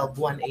at 12,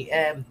 1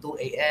 a.m., 2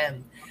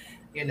 a.m.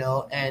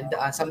 And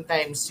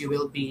sometimes you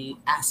will be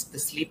asked to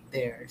sleep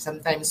there.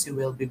 Sometimes you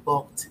will be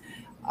booked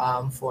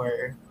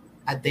for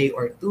a day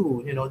or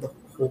two, the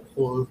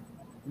whole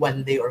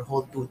 1 day or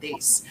whole 2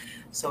 days.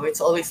 So it's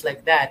always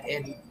like that.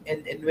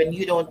 And when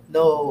you don't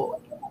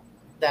know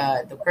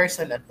the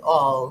person at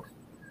all,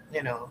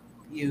 you know,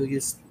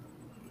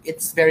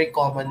 it's very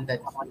common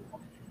that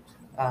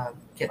you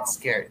get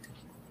scared.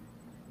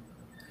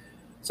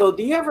 So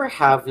do you ever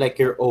have like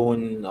your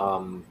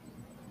own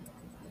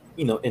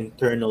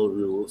internal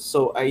rules?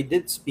 So I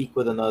did speak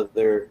with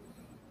another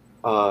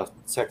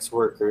sex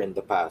worker in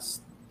the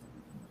past,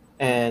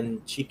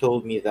 and she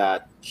told me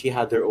that she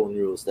had her own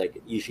rules.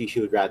 Like usually she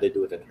would rather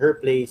do it in her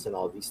place and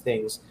all these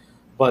things,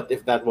 but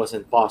if that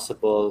wasn't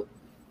possible,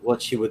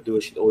 what she would do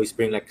is she'd always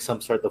bring like some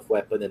sort of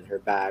weapon in her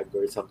bag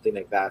or something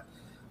like that.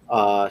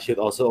 She'd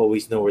also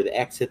always know where the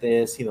exit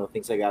is,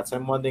 things like that. So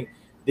I'm wondering,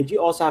 did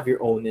you also have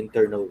your own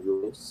internal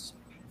rules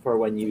for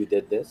when you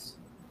did this?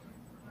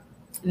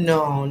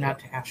 No,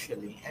 not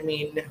actually. I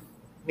mean,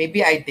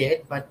 maybe I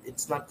did, but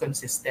it's not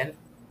consistent.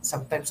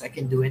 Sometimes I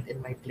can do it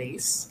in my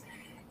place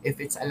if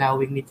it's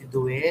allowing me to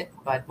do it,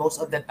 but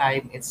most of the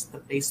time it's the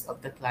place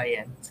of the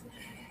client.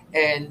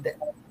 And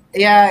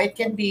yeah, it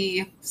can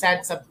be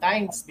sad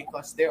sometimes,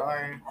 because there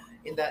are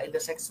in the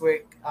sex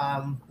work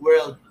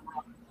world,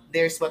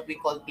 there's what we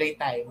call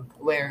playtime,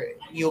 where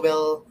you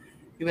will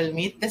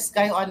meet this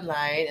guy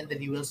online, and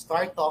then you will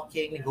start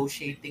talking,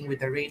 negotiating with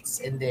the rates,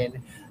 and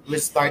then we'll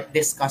start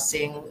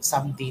discussing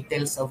some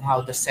details of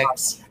how the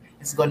sex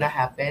is gonna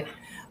happen.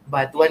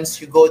 But once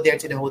you go there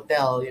to the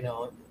hotel,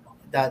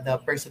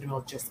 the person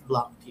will just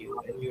block you,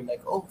 and you're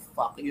like, oh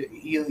fuck,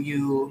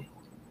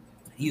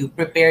 you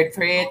prepared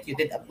for it, you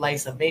did apply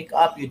some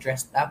makeup, you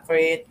dressed up for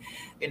it,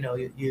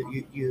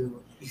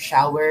 you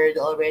showered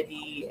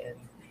already,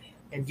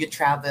 and you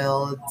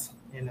traveled.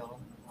 you know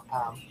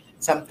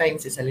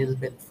Sometimes it's a little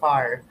bit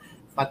far,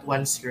 but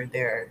once you're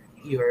there,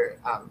 you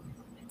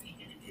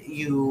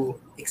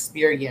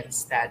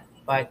experience that.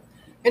 But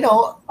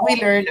we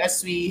learn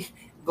as we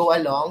go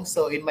along.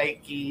 So in my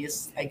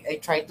case, I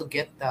try to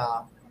get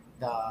the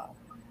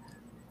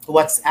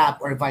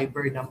WhatsApp or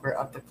Viber number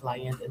of the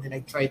client, and then I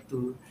try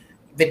to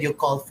video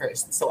call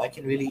first, so I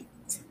can really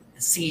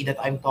see that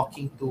I'm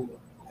talking to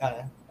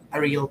uh,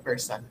 a real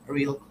person, a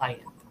real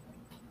client.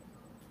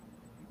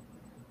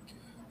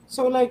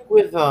 So like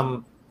with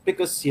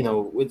because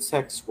with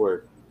sex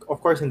work,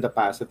 of course in the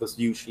past it was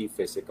usually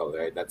physical,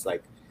 right? That's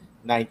like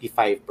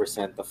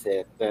 95% of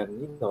it.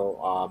 Then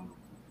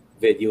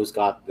videos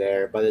got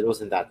there, but it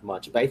wasn't that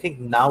much. But I think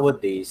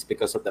nowadays,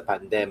 because of the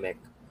pandemic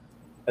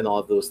and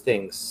all those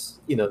things,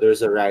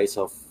 there's a rise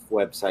of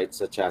websites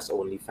such as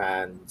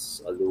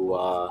OnlyFans,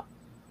 Alua.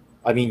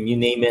 I mean, you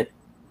name it.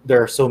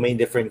 There are so many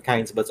different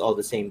kinds, but it's all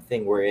the same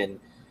thing. Wherein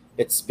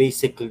it's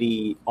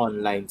basically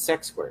online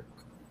sex work,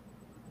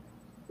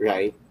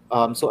 right?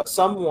 So as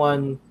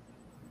someone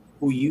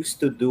who used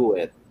to do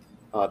it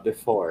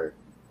before,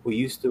 who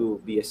used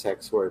to be a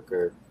sex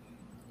worker,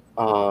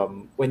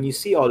 when you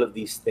see all of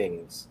these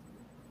things,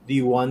 do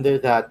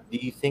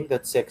you think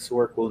that sex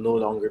work will no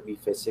longer be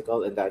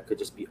physical and that could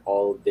just be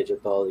all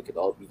digital? It could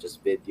all be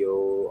just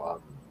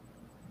video,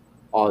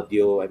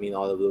 audio, I mean,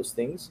 all of those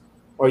things?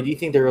 Or do you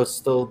think there will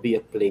still be a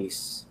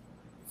place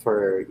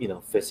for,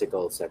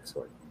 physical sex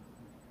work?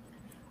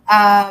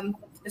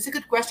 That's a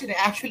good question. I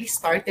actually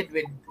started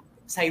with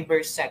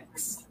cyber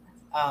sex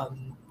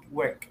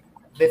work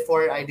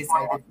before I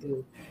decided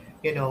to,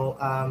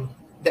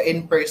 the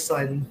in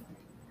person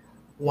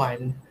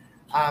one.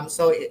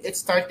 So it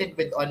started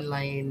with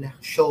online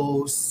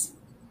shows,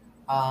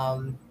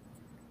 um,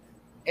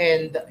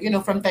 and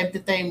from time to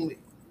time,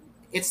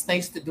 it's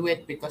nice to do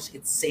it because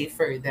it's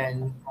safer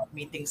than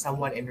meeting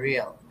someone in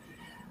real,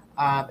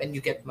 and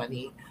you get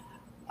money.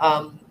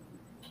 Um,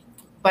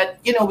 but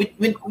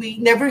we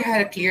never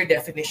had a clear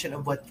definition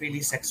of what really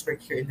sex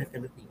work here in the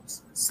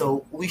Philippines.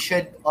 So we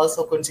should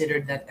also consider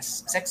that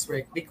as sex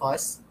work,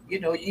 because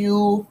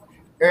you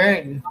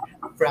earn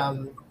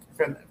from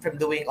from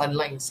doing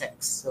online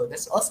sex. So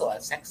that's also a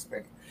sex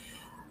work.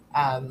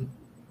 Um,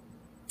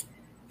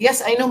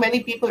 yes, I know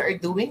many people are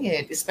doing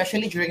it,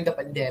 especially during the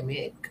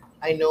pandemic.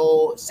 I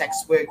know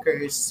sex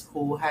workers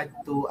who had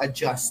to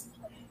adjust,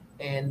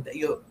 and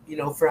you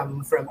know,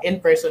 from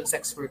in-person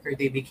sex worker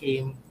they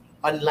became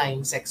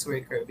online sex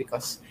worker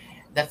because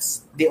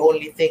that's the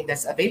only thing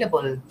that's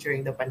available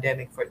during the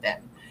pandemic for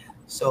them.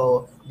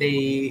 So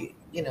they,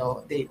 you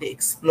know, they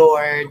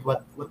explored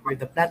what were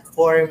the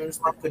platforms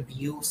that could be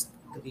used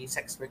to be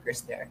sex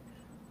workers there.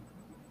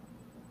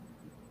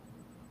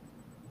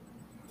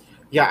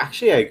 Yeah,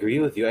 actually, I agree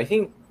with you. I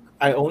think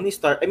I only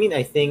start. I mean,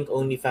 I think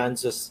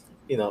OnlyFans just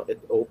it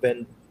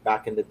opened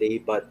back in the day,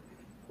 but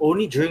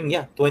only during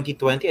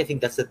 2020. I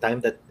think that's the time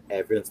that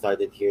everyone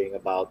started hearing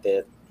about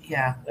it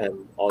Yeah.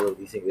 and all of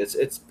these things.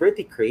 It's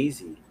pretty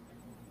crazy.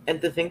 And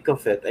to think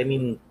of it, I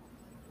mean,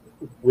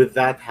 with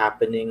that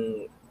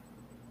happening,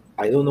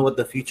 I don't know what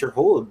the future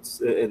holds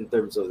in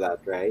terms of that,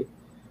 right?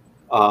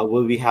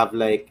 Will we have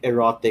like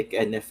erotic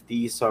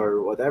NFTs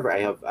or whatever? I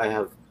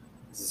have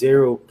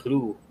zero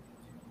clue.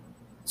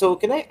 So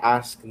can I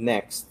ask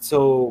next?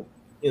 So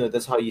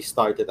that's how you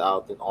started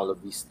out and all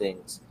of these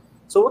things.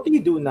 So what do you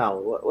do now?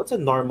 What's a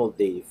normal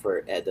day for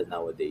Eda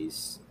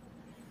nowadays?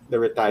 The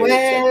retired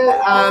sex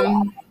Well,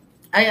 worker.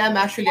 I am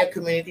actually a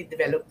community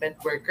development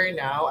worker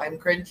now. I'm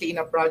currently in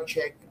a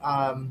project.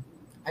 I'm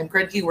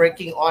currently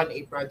working on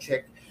a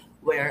project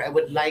where I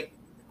would like.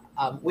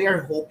 We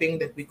are hoping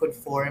that we could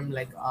form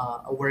like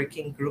a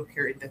working group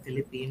here in the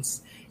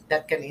Philippines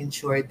that can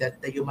ensure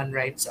that the human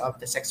rights of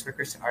the sex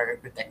workers are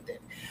protected.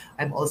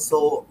 I'm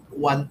also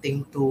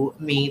wanting to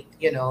meet,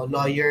 you know,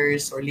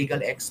 lawyers or legal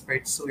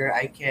experts where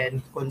I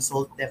can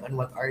consult them on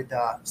what are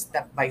the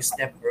step by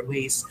step or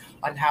ways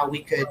on how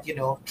we could, you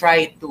know,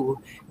 try to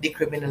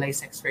decriminalize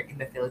sex work in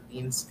the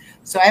Philippines.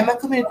 So I'm a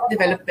community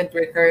development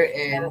worker,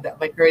 and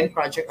my current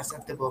project as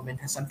of the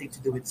moment has something to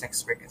do with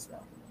sex work as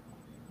well.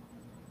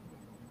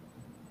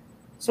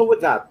 So with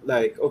that,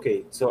 like,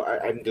 okay, so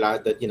I'm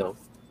glad that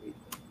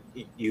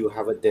you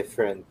have a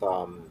different.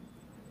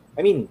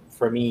 I mean,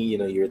 for me,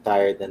 you're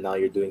retired and now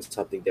you're doing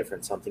something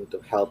different, something to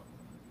help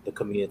the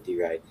community,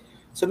 right?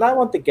 So now I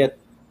want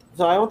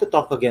to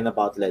talk again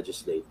about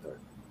legislator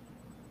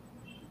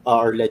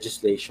or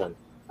legislation.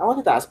 I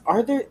wanted to ask,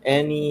 are there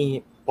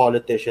any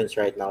politicians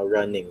right now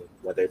running,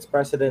 whether it's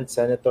president,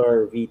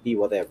 senator, VP,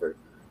 whatever,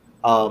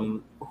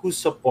 who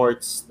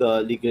supports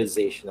the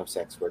legalization of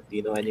sex work? Do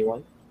you know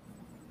anyone?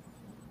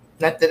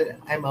 Not that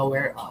I'm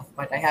aware of,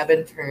 but I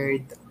haven't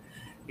heard,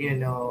 you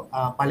know,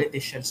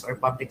 politicians or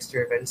public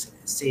servants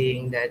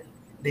saying that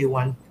they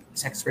want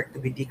sex work to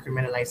be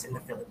decriminalized in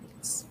the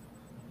Philippines.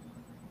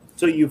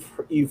 So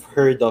you've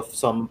heard of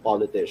some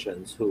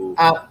politicians who.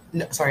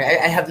 No, sorry,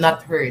 I have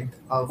not heard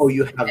of Oh,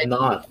 you have any.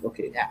 not.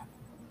 Okay. Yeah.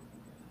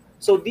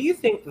 So do you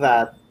think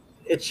that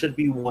it should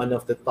be one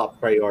of the top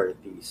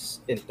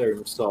priorities in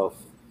terms of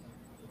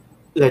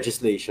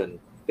legislation?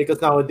 Because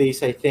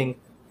nowadays, I think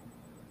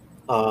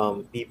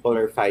people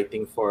are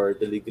fighting for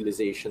the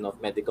legalization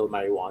of medical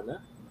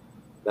marijuana.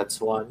 That's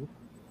one.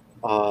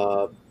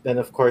 Then,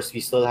 of course, we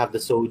still have the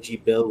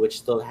SOGI bill, which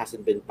still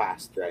hasn't been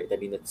passed, right? I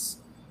mean,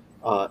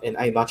 and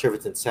I'm not sure if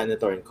it's in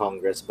Senate or in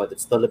Congress, but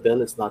it's still a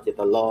bill. It's not yet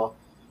a law.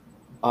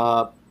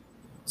 Uh,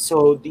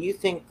 so, do you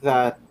think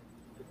that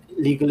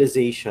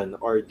legalization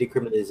or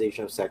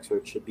decriminalization of sex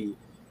work should be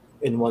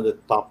in one of the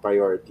top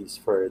priorities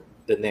for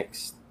the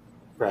next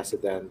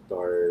president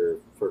or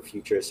for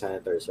future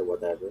senators or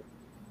whatever?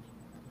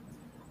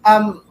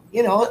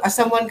 You know, as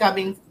someone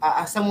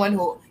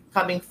who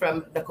coming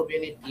from the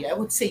community, I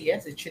would say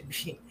yes, it should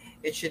be,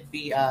 it should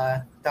be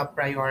the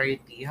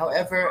priority.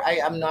 However, I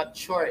am not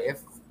sure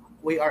if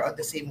we are on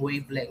the same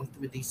wavelength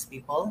with these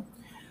people,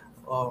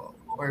 or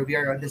we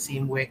are on the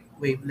same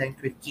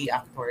wavelength with key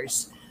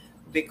actors,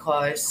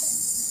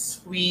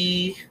 because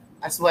we,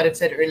 as what I've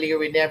said earlier,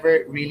 we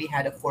never really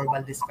had a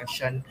formal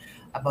discussion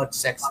about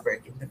sex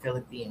work in the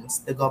Philippines.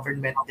 The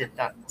government did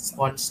not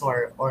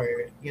sponsor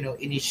or, you know,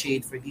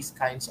 initiate for these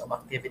kinds of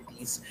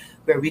activities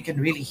where we can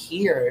really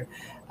hear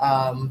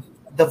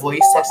the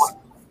voices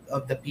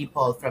of the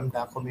people from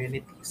the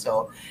community.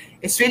 So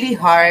it's really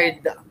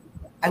hard.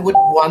 I would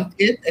want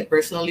it. I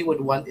personally would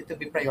want it to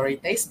be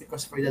prioritized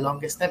because for the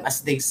longest time,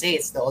 as they say,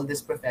 it's the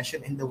oldest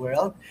profession in the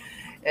world,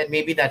 and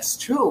maybe that's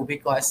true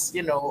because,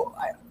 you know,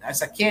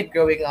 as a kid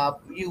growing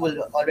up, you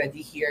will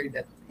already hear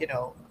that, you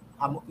know,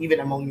 even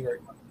among your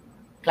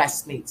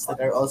classmates that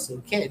are also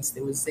kids,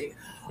 they would say,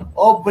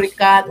 "Oh,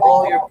 brikat,"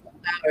 "Oh, you're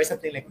puta," or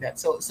something like that.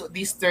 So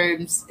these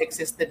terms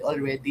existed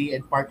already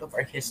and part of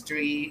our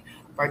history,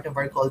 part of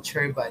our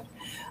culture. But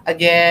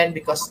again,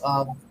 because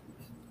of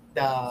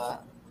the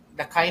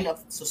the kind of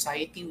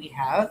society we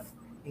have,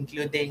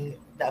 including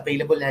the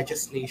available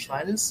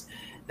legislations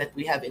that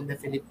we have in the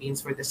Philippines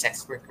for the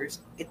sex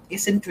workers, it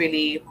isn't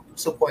really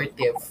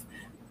supportive.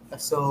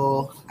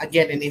 So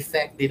again, in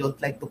effect, they don't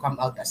like to come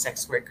out as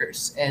sex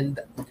workers and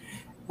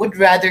would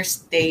rather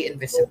stay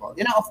invisible.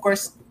 You know, of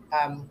course,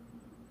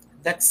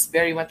 that's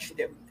very much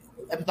the,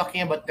 I'm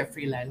talking about the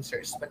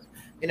freelancers, but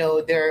you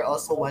know, there are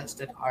also ones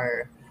that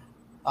are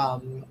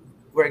um,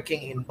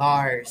 working in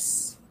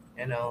bars.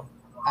 You know,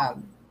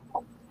 um,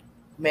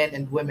 men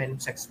and women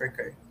sex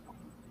worker.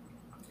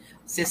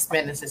 cis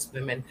men and cis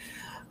women.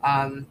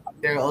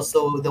 There are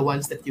also the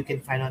ones that you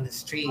can find on the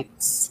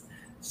streets.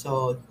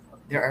 So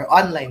there are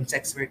online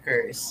sex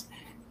workers.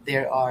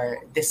 There are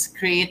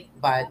discreet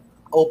but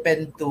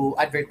open to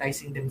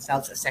advertising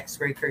themselves as sex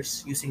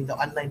workers using the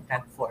online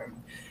platform.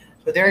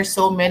 So there are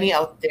so many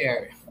out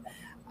there.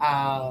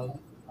 Um,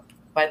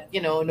 but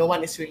no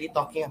one is really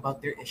talking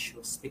about their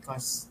issues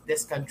because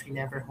this country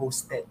never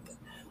hosted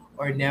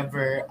or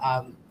never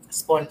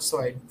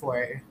sponsored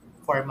for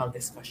formal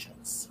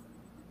discussions.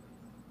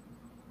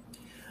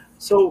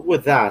 So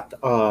with that,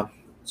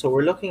 so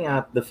we're looking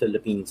at the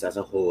Philippines as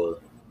a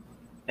whole,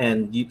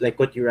 and you, like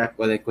what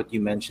you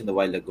mentioned a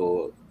while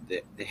ago,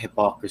 the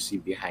hypocrisy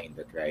behind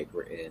it, right?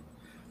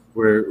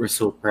 We're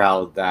so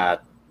proud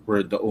that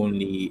we're the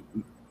only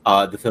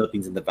the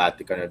Philippines and the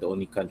Vatican are the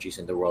only countries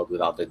in the world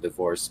without a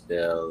divorce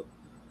bill.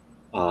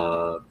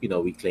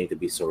 We claim to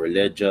be so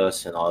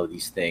religious and all of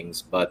these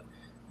things, but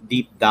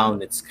deep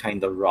down it's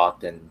kind of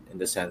rotten in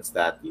the sense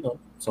that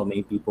so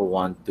many people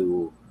want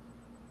to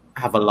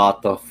have a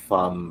lot of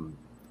fun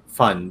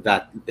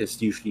that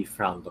is usually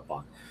frowned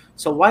upon.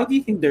 So why do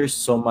you think there's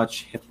so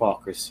much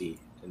hypocrisy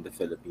in the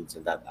Philippines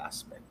in that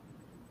aspect?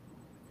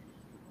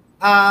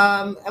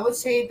 I would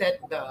say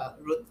that the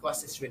root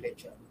cause is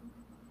religion.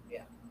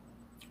 Yeah,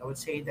 I would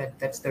say that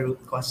that's the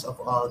root cause of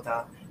all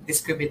the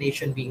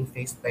discrimination being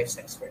faced by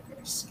sex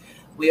workers.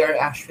 We are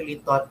actually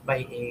taught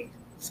by a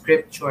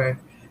scripture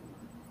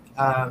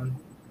um,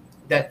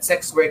 that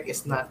sex work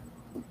is not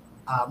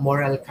a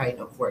moral kind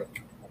of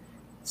work.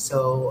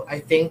 So I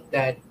think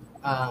that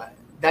uh,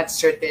 that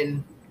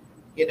certain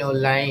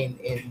line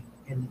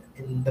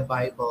in the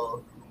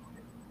Bible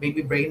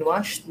maybe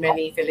brainwashed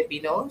many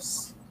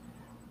Filipinos.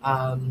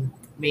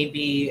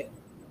 Maybe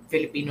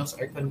Filipinos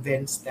are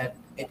convinced that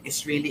it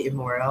is really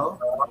immoral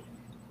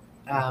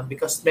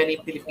because many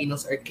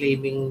Filipinos are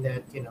claiming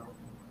that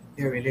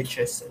they're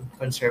religious and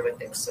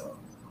conservative. So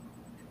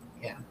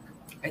yeah,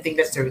 I think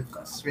that's the root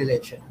cause,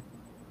 religion.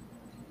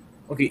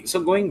 Okay, so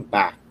going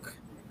back,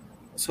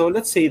 so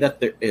let's say that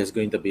there is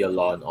going to be a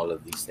law on all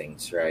of these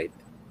things, right?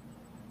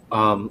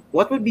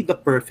 What would be the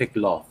perfect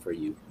law for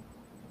you?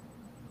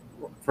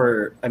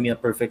 For I mean, a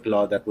perfect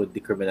law that would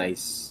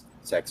decriminalize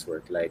sex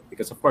work, like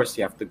because of course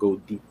you have to go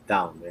deep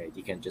down, right?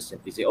 You can't just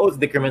simply say, "Oh, it's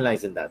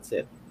decriminalized and that's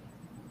it."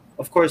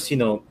 Of course,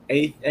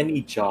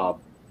 any job,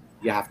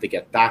 you have to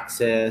get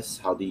taxes.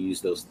 How do you use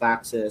those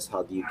taxes?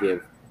 How do you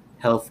give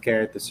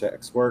healthcare to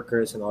sex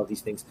workers and all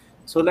these things?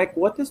 So, like,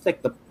 what is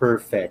like the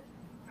perfect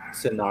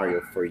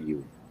scenario for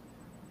you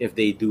if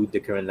they do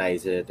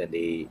decriminalize it and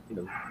they,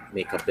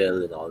 make a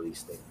bill and all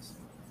these things?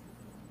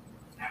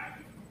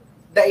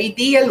 The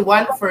ideal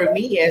one for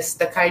me is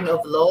the kind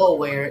of law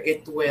where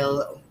it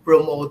will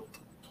promote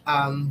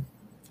um,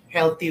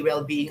 healthy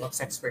well-being of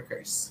sex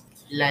workers.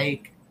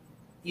 Like,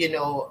 you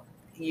know,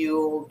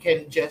 you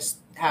can just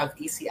have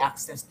easy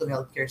access to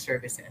healthcare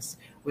services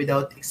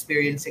without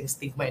experiencing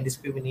stigma and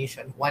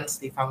discrimination once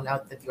they found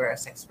out that you're a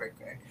sex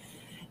worker.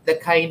 The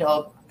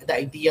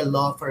ideal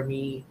law for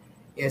me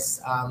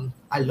is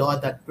a law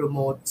that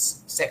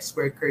promotes sex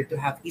worker to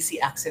have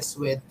easy access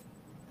with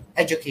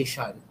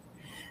education.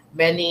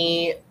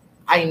 Many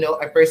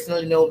I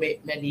personally know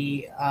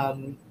many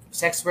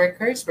sex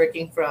workers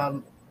working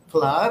from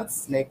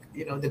clubs like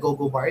the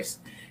go-go bars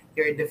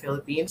here in the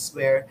Philippines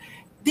where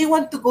they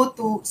want to go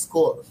to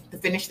school to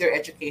finish their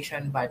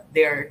education, but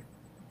they're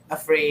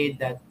afraid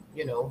that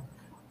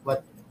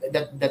what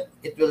that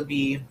it will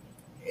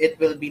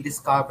be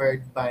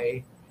discovered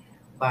by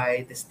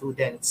the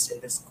students in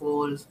the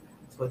schools,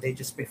 so they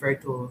just prefer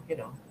to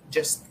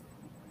just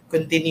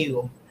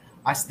continue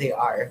as they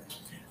are.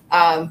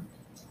 um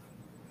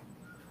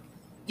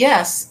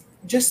yes,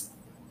 just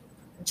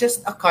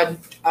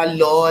a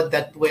law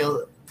that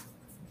will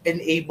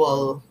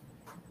enable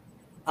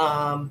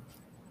um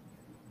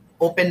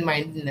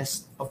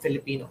open-mindedness of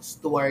Filipinos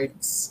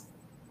towards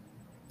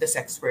the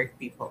sex work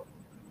people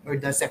or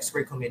the sex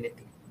work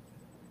community.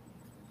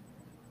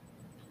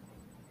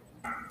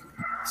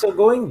 So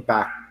going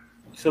back,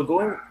 so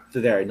going to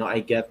there, I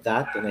get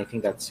that, and I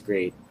think that's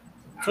great.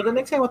 So the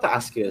next thing I want to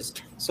ask you is,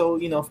 so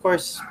of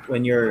course,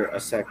 when you're a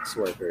sex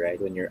worker, right,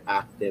 when you're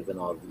active and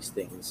all these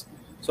things,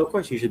 so of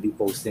course you should be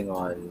posting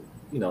on,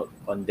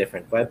 on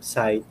different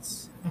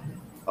websites,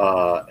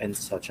 and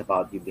such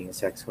about you being a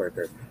sex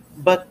worker.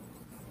 But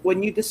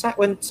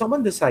when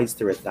someone decides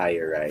to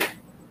retire, right,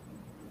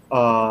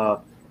 uh,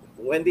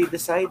 when they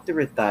decide to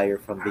retire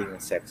from being a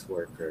sex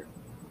worker,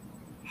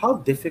 how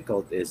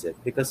difficult is it?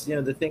 Because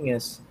the thing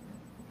is,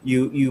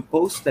 you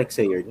post like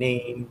say your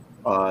name,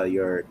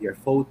 your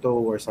photo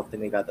or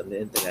something like that on the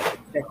internet. It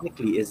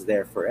technically is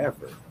there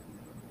forever,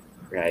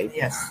 right?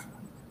 Yes.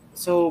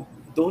 So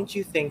don't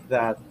you think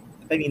that?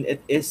 I mean,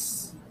 it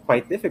is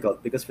quite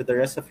difficult because for the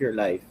rest of your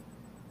life,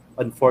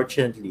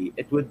 unfortunately,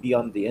 it would be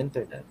on the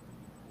internet.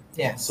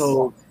 Yes.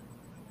 So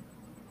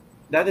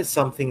that is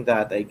something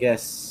that I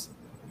guess.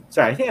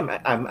 Sorry, I think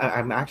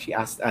I'm actually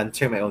asked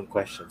answering my own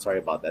question. Sorry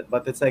about that,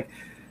 but it's like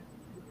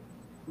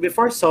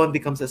before someone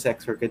becomes a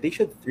sex worker, they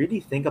should really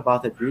think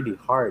about it really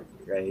hard,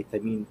 right? I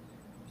mean,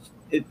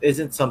 it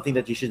isn't something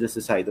that you should just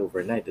decide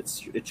overnight.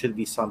 It should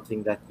be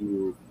something that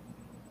you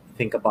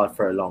think about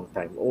for a long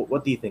time.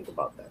 What do you think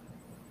about that?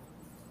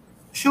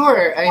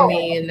 Sure, I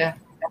mean,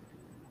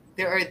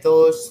 there are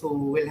those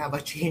who will have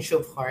a change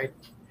of heart.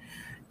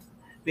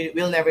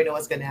 We'll never know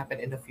what's going to happen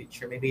in the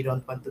future. Maybe you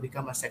don't want to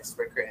become a sex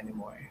worker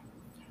anymore.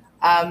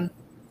 Um,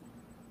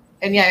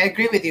 and yeah, I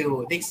agree with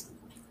you.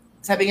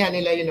 Sabi nga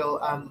nila,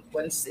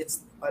 once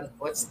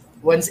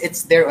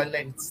it's there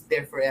online, it's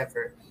there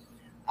forever.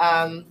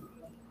 Um,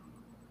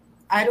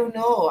 I don't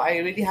know. I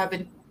really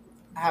haven't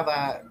have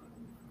a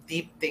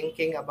deep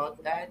thinking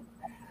about that.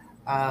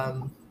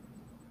 Um,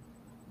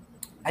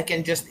 I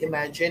can just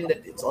imagine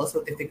that it's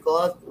also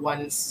difficult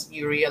once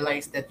you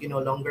realize that you no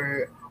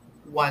longer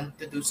want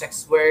to do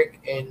sex work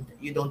and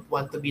you don't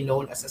want to be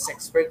known as a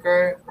sex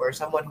worker or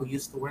someone who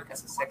used to work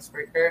as a sex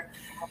worker.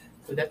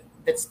 So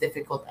that's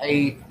difficult.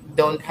 I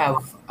don't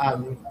have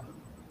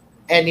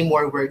any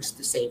more words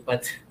to say,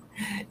 but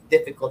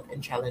difficult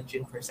and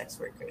challenging for sex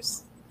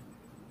workers.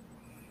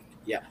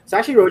 Yeah. So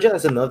actually, Roja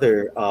has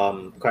another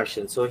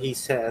question. So he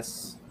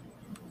says,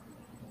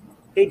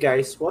 "Hey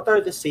guys, what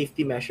are the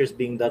safety measures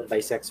being done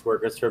by sex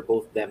workers for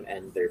both them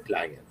and their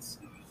clients?"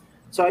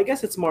 So I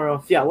guess it's more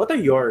of, yeah. What are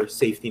your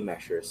safety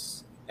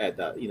measures at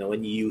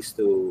when you used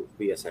to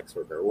be a sex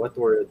worker? What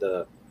were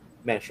the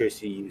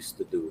measures you used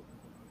to do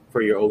for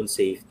your own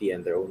safety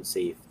and their own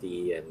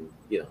safety, and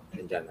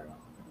in general?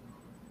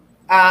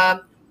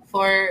 Um,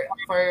 for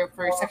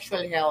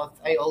sexual health,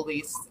 I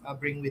always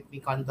bring with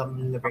me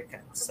condom and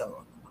lubricant.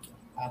 So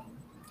um,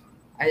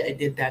 I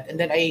did that, and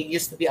then I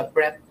used to be a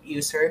prep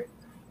user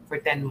for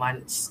 10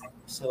 months.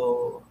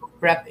 So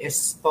prep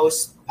is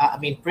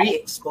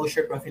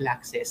pre-exposure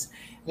prophylaxis,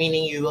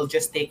 meaning you will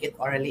just take it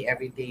orally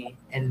every day,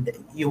 and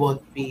you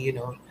won't be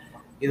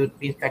you would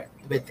be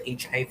infected with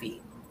HIV.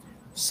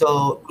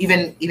 So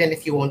even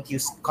if you won't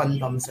use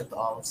condoms at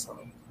all, so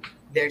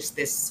there's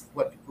this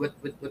what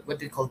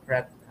we call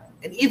PrEP,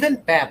 and even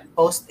PEP,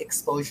 post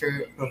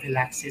exposure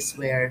prophylaxis,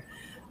 where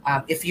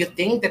if you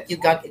think that you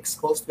got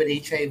exposed with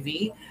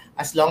HIV,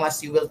 as long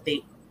as you will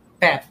take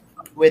PEP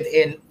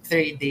within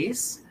 3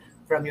 days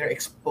from your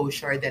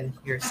exposure, then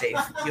you're safe.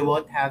 You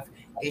won't have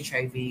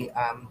HIV.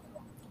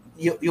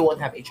 You won't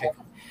have HIV.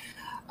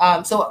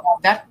 So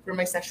that for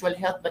my sexual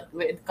health, but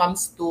when it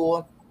comes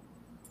to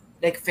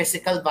like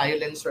physical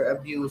violence or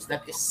abuse,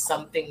 that is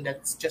something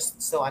that's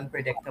just so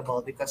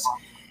unpredictable because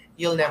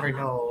you'll never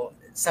know.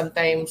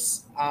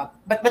 Sometimes,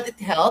 but it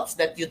helps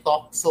that you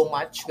talk so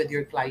much with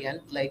your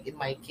client. Like in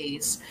my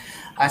case,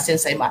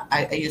 since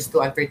I used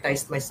to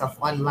advertise myself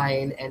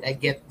online, and I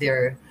get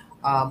their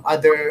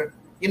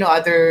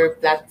other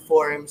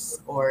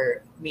platforms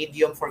or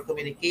medium for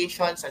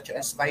communication such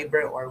as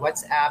Viber or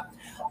WhatsApp.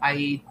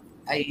 I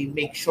I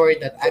make sure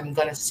that I'm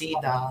gonna see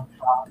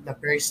the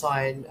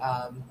person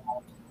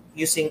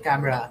using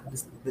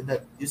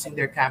using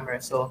their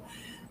camera. So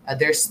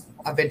there's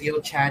a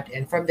video chat,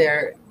 and from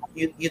there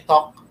you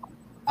talk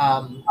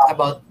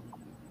about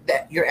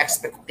your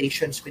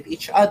expectations with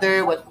each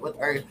other. What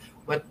are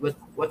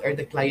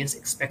the clients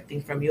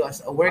expecting from you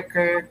as a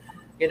worker?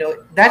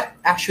 That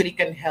actually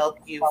can help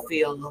you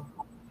feel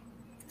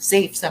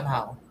safe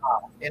somehow.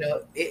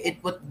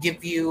 It would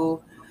give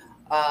you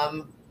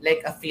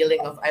like a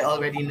feeling of I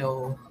already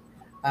know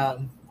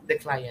the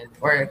client,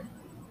 or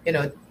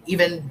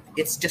even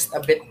it's just a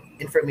bit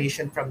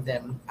information from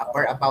them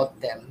or about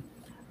them.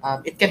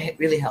 It can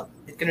really help.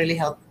 It can really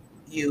help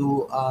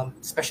you,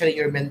 especially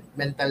your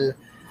mental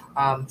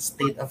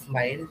state of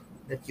mind,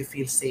 that you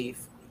feel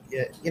safe.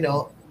 Yeah,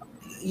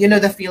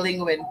 the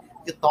feeling when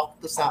you talk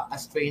to a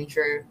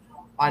stranger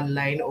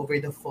online over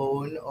the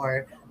phone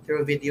or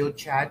through video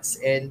chats,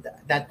 and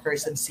that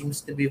person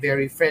seems to be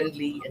very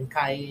friendly and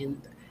kind,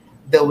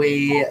 the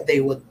way they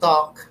would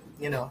talk.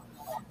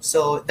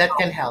 So that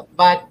can help.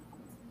 But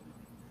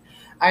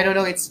I don't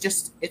know. It's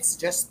just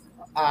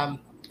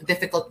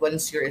difficult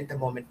once you're in the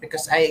moment,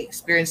 because I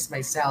experienced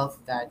myself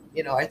that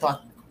I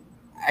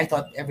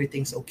thought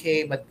everything's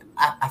okay, but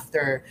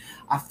after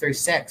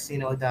sex,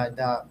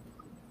 the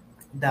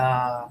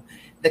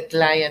the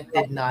client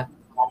did not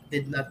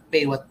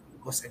pay what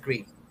was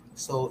agreed.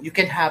 So you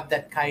can have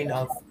that kind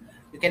of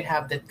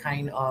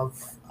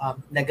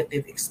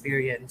negative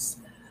experience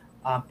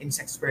in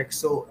sex work.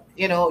 So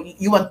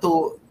you want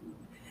to.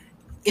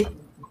 It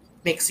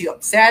makes you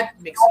upset,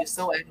 makes you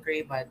so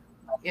angry, but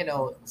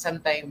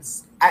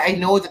sometimes I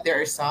know that there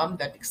are some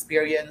that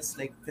experience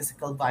like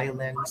physical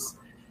violence,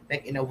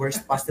 like in a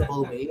worst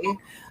possible way.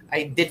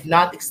 I did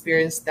not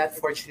experience that,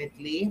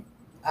 fortunately,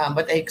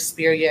 but I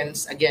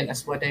experienced, again,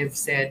 as what I've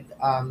said,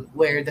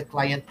 where the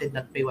client did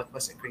not pay what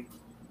was agreed.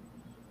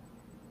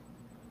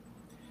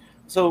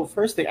 So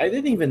first thing, I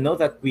didn't even know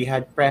that we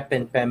had prep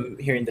and pem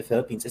here in the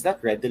Philippines. Is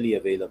that readily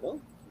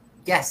available?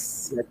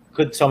 Yes. Like,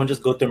 could someone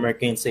just go to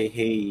Mercury and say,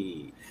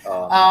 "Hey,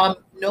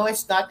 No,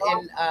 it's not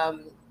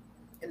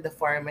in the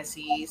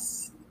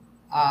pharmacies.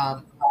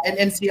 And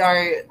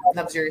NCR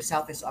Loves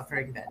Yourself is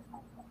offering that.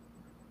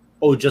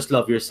 oh, just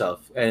love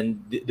yourself"? And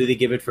do they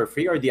give it for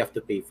free, or do you have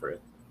to pay for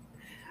it?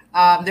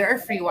 There are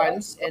free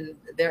ones, and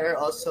there are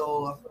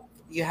also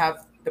you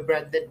have the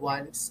branded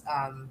ones.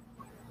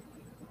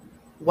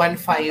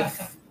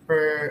 1.5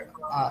 per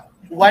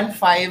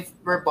 1.5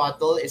 per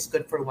bottle is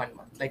good for 1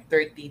 month. Like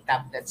 30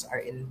 tablets are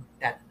in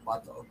that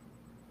bottle.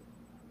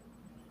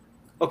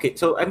 Okay,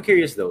 so I'm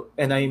curious though,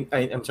 and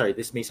I'm sorry,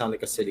 this may sound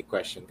like a silly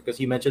question because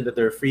you mentioned that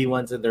there are free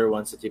ones and there are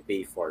ones that you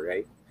pay for,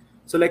 right?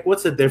 So like,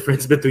 what's the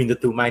difference between the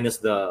two, minus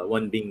the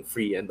one being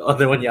free and the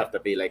other one you have to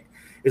pay? Like,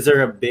 is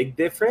there a big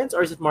difference,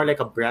 or is it more like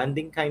a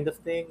branding kind of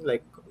thing?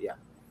 Like, yeah.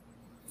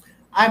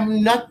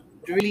 I'm not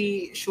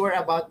really sure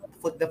about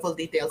the full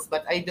details,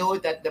 but I know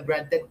that the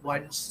branded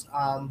ones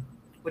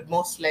would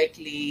most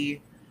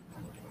likely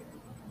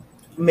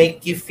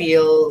make you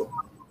feel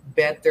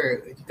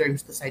better in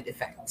terms of side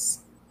effects.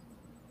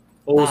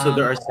 Oh, so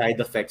there Um, are side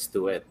effects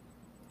to it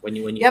when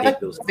you yeah, take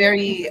but those.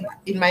 very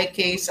in my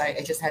case, I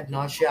just had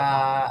nausea,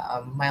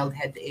 mild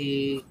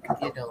headache,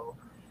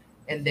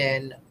 and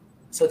then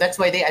so that's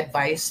why they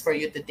advise for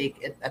you to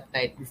take it at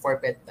night before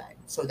bedtime,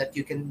 so that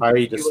Or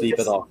you you just will sleep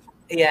it just off.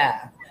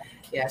 yeah,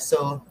 yeah.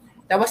 So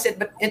that was it,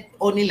 but it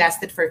only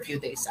lasted for a few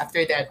days.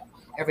 After that,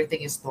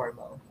 everything is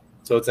normal.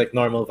 So it's like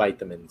normal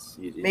vitamins.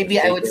 You Maybe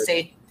just I take would it.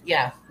 say,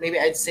 yeah, maybe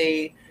I'd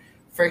say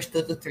first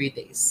 2 to 3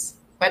 days,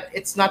 but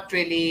it's not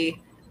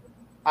really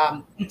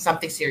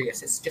something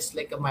serious. It's just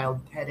like a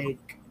mild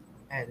headache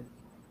and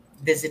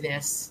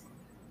dizziness.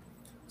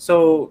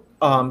 So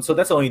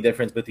that's the only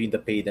difference between the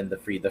paid and the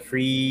free. The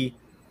free,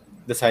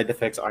 the side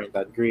effects aren't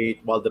that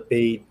great, while the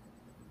paid,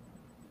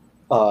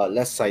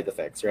 less side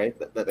effects, right?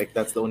 Like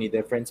that's the only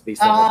difference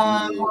based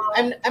on what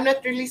you. I'm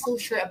not really so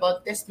sure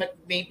about this, but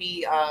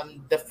maybe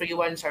the free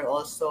ones are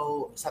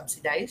also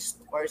subsidized,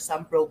 or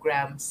some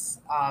programs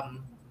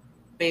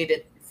paid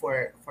it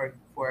for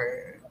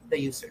the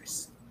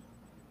users.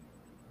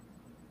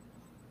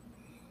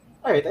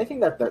 All right, I think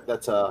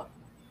that's a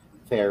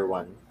fair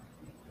one.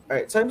 All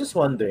right, so I'm just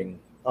wondering,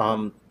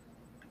 and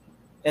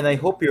I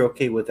hope you're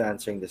okay with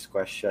answering this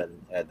question,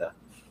 Edda.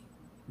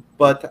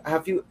 But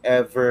have you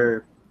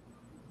ever,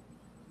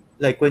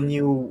 like when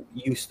you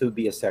used to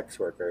be a sex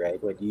worker,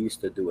 right? When you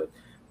used to do it,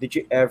 did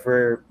you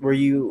ever,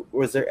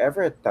 was there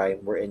ever a time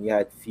wherein you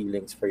had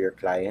feelings for your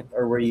client,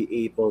 or were you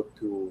able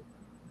to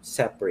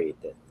separate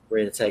it? Where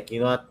it's like, you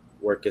know what,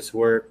 work is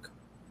work.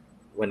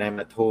 When I'm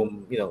at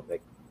home,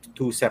 like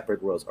two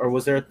separate worlds. Or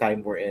was there a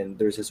time wherein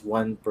there's this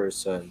one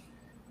person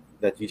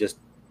that you just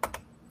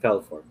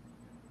fell for?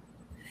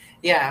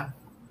 Yeah,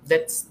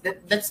 that's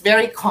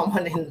very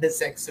common in the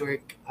sex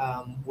work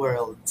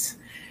world,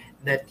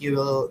 that you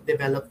will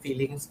develop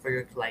feelings for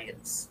your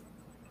clients.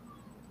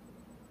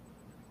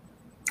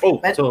 Oh,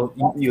 But so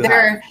you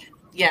there, have. are,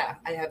 yeah,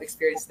 I have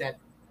experienced that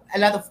a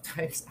lot of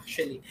times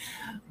actually.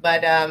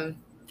 But I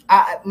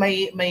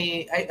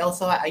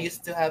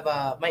used to have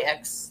my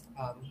ex,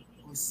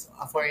 who's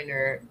a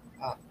foreigner.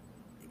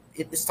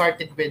 It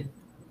started with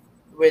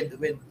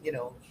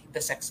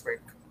the sex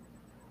work.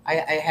 I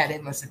had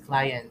him as a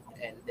client,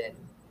 and then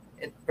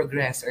it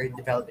progressed or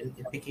developed, and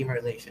it became a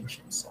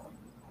relationship. So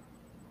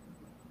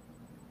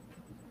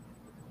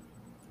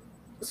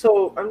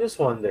So I'm just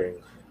wondering.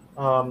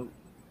 Um,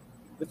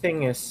 the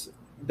thing is,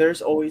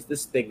 there's always the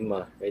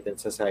stigma, right, in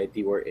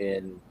society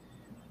wherein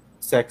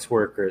sex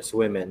workers,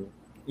 women,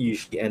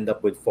 usually end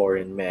up with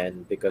foreign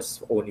men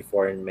because only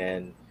foreign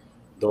men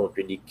don't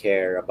really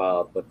care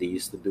about what they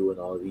used to do and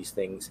all these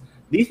things.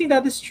 Do you think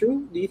that is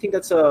true? Do you think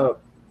that's a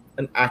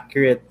an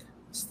accurate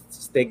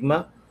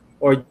stigma,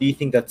 or do you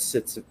think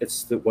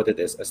what it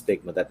is, a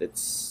stigma, that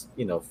it's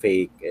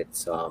fake?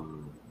 It's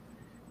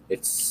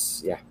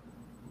yeah.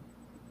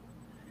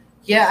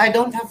 yeah, I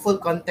don't have full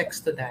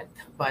context to that,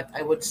 but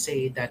I would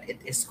say that it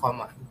is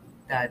common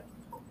that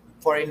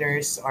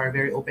foreigners are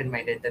very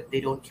open-minded, that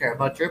they don't care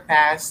about your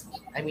past.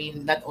 I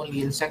mean, not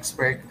only in sex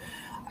work,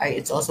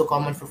 it's also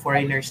common for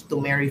foreigners to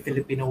marry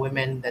Filipino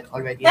women that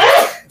already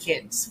have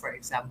kids, for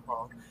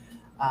example.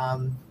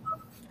 Um,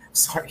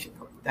 sorry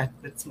about that.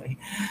 That's my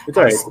It's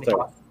all right. It's housemate.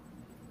 all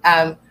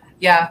right. Um,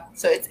 yeah,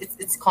 so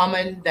it's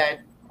common that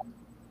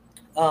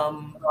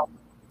um,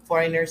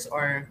 foreigners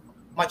are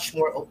much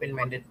more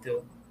open-minded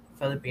to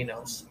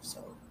Filipinos. So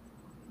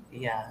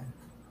yeah.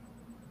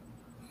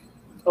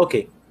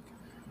 Okay.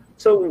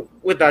 So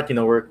with that,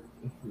 we're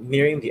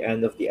nearing the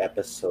end of the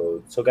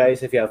episode. So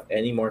guys, if you have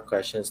any more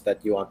questions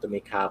that you want to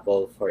make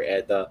habble for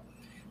Eda,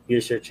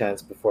 here's your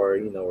chance before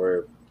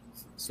we're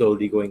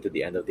slowly going to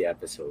the end of the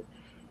episode.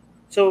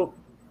 So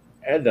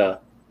Eda,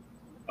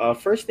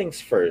 first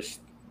things first,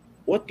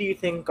 what do you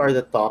think are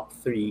the top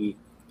three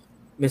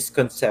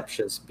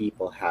misconceptions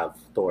people have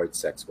towards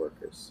sex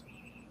workers?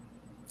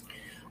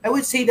 I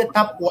would say the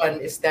top one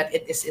is that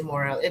it is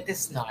immoral. It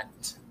is not.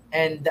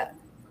 And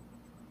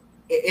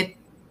it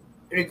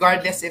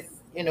regardless if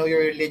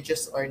you're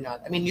religious or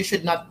not. I mean, you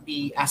should not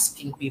be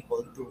asking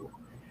people to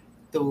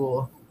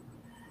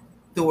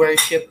to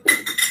worship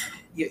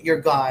your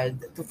God,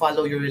 to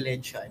follow your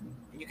religion.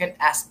 You can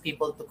ask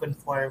people to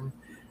conform,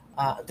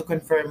 to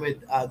conform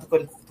with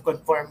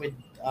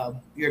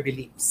your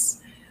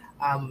beliefs.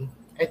 Um,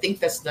 I think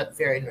that's not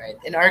fair and right.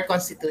 In our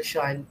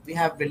constitution, we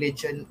have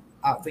religion,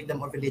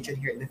 freedom of religion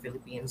here in the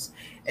Philippines,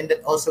 and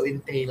that also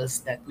entails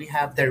that we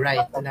have the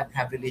right to not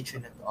have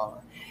religion at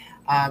all.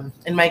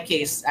 In my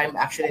case, I'm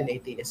actually an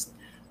atheist,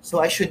 so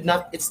I should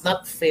not. It's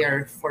not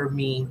fair for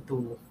me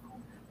to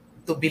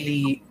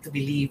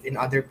believe in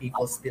other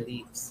people's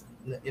beliefs.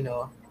 You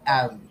know,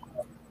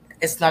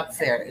 it's not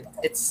fair.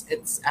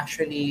 It's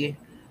actually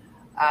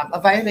a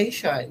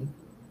violation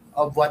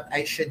of what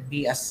I should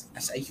be as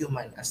a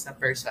human, as a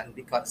person,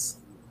 because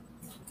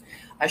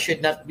I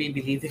should not be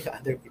believing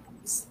other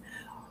people's.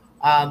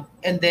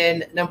 And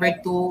then number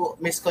two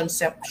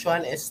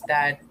misconception is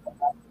that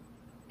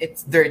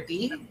it's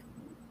dirty.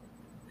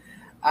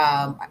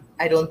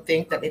 I don't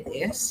think that it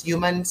is.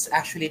 Humans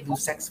actually do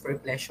sex for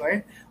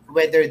pleasure,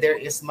 whether there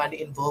is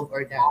money involved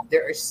or not.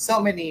 There are so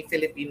many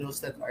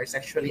Filipinos that are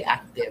sexually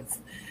active.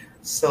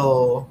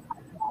 So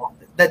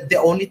that the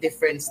only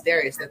difference there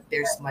is that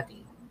there's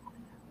money.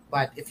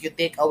 But if you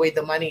take away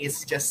the money,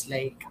 it's just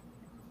like,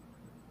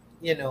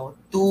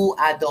 two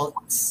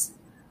adults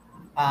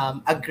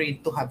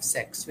agreed to have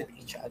sex with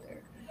each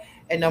other.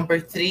 And number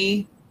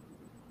three,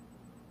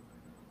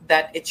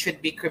 that it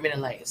should be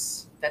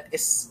criminalized. That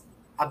is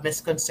a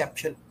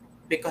misconception,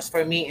 because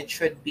for me it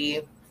should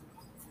be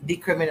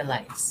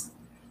decriminalized.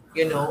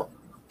 You know,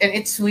 and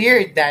it's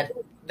weird that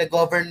the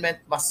government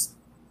must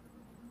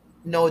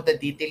know the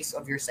details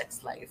of your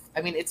sex life.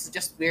 I mean, it's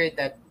just weird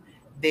that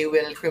they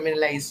will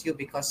criminalize you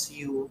because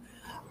you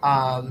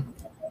um,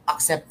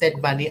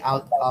 accepted money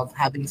out of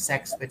having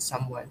sex with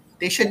someone.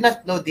 They should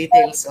not know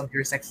details of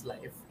your sex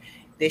life.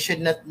 They should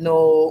not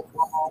know,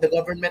 the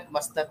government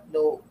must not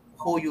know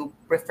who you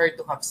prefer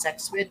to have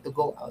sex with, to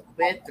go out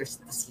with, or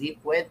to sleep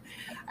with.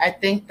 I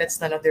think that's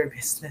none of their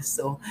business.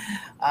 So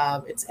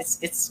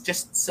it's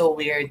just so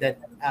weird that,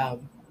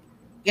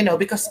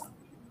 because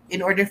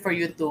in order for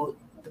you to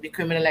be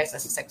criminalized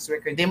as a sex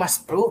worker, they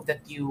must prove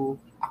that you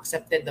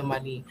accepted the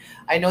money.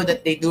 I know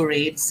that they do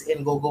raids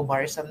in go-go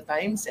bars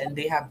sometimes, and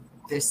they have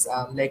this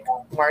like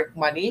mark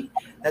money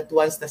that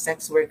once the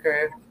sex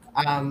worker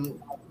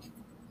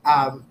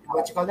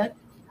what you call that,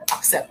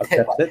 accepted,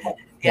 Accept it. Yeah.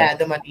 yeah,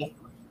 the money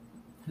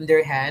in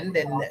their hand,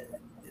 and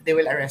they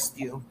will arrest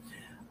you.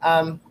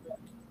 Um,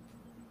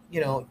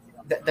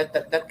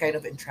 that kind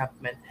of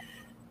entrapment.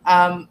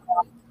 Um,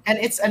 and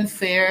it's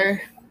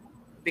unfair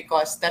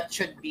because that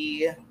should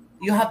be,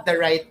 you have the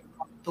right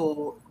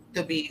to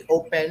be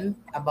open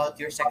about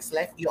your sex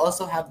life. You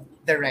also have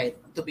the right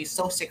to be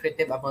so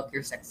secretive about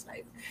your sex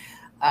life.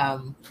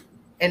 Um,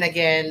 and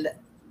again,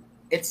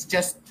 it's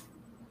just,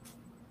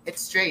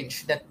 it's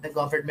strange that the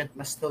government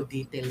must know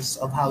details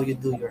of how you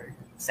do your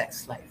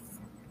sex life.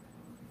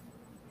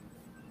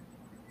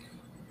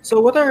 So,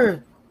 what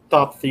are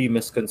top three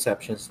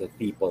misconceptions that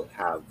people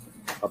have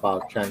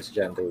about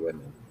transgender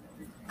women?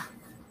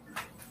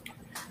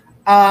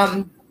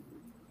 Um,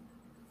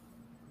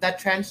 that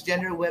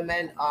transgender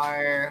women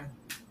are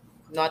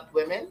not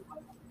women,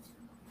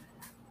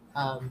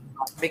 um,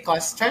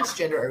 because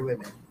transgender are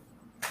women.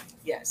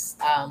 Yes,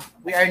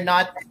 we are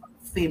not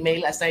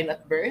female assigned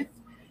at birth.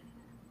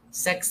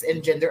 Sex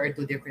and gender are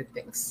two different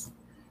things.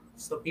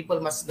 So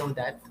people must know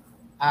that,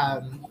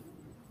 um,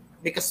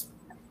 because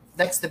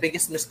that's the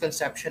biggest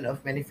misconception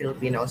of many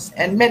Filipinos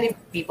and many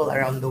people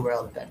around the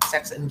world, that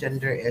sex and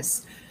gender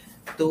is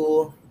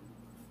two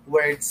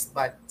words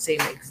but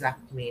same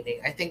exact meaning.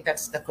 I think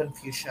that's the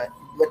confusion.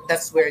 But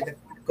that's where the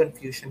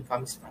confusion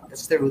comes from.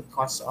 That's the root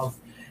cause of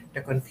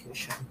the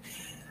confusion.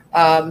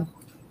 Um,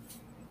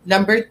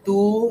 Number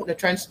two, the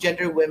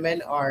transgender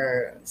women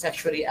are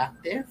sexually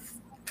active.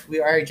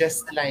 We are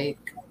just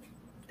like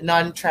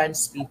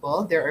non-trans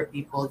people. There are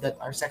people that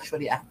are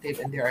sexually active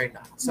and there are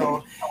not.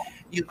 So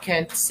you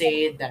can't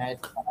say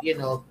that,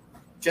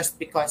 just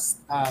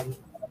because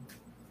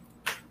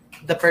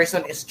the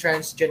person is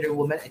transgender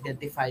woman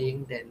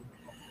identifying, then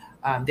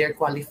they're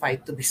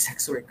qualified to be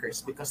sex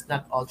workers, because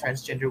not all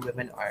transgender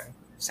women are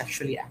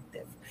sexually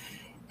active.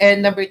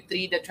 And number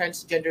three, the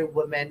transgender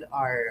women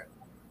are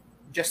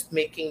just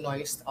making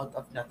noise out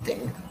of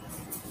nothing.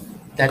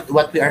 That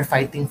what we are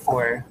fighting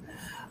for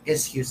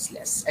is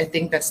useless. I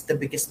think that's the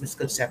biggest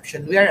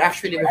misconception. We are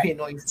actually very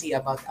noisy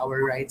about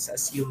our rights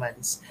as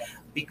humans,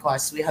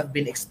 because we have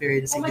been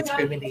experiencing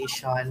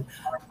discrimination,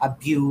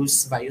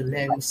 abuse,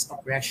 violence,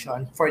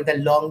 oppression for the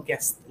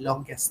longest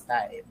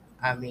time.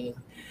 I mean,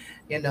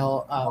 you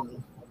know,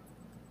 um,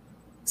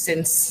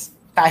 since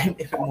time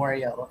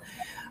immemorial.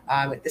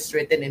 It is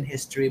written in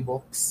history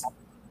books.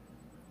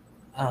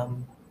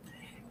 Um,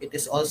 it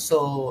is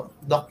also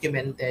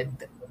documented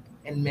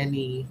in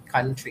many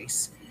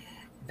countries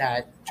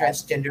that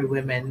transgender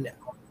women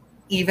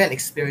even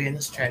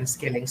experience trans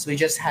killings. We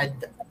just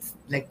had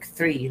like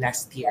three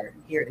last year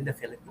here in the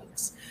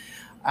Philippines.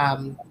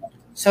 Um,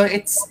 so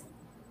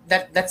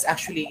that's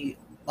actually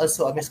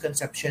also a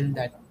misconception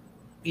that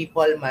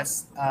people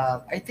must.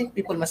 I think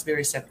people must be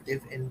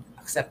receptive in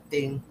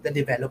accepting the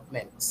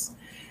developments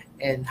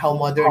and how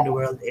modern the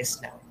world is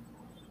now.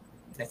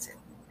 That's it.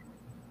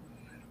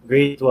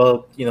 Great.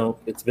 Well,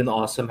 it's been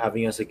awesome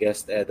having you as a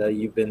guest, Eda.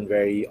 You've been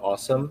very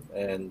awesome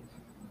and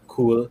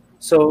cool.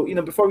 So,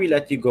 before we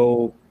let you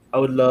go, I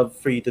would love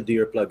for you to do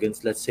your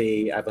plugins. Let's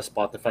say I have a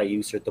Spotify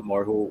user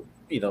tomorrow who,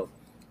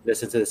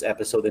 listens to this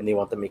episode and they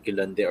want to make you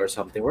Lunde or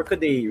something. Where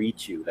could they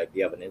reach you? Like, do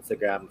you have an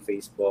Instagram,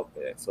 Facebook?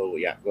 So,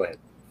 yeah, go ahead.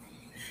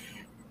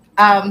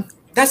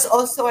 That's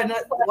also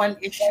one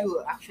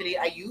issue. Actually,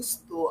 I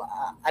used to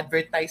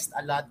advertise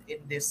a lot in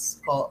this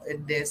call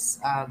in this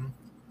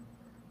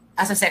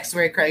as a sex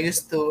worker. I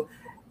used to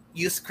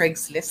use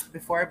Craigslist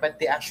before, but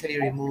they actually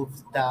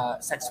removed the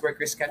sex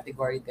workers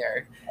category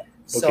there. Okay.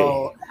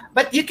 So,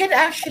 but you can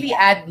actually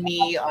add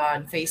me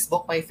on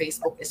Facebook. My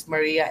Facebook is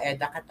Maria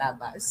Eda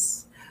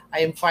Catabas. I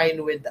am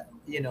fine with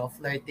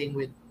flirting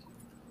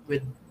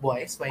with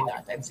boys. Why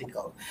not? I'm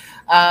single.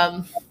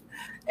 Um,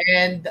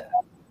 and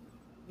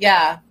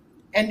yeah,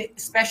 and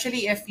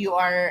especially if you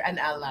are an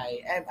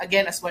ally. And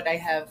again, as what I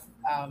have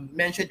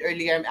mentioned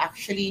earlier, I'm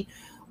actually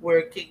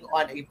working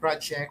on a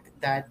project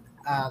that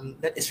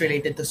is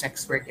related to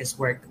sex work is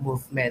work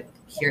movement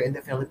here in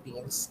the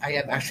Philippines. I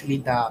am actually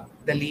the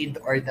lead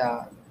or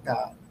the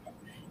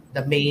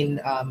main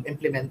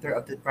implementer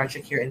of the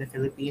project here in the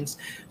Philippines.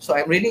 So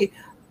I'm really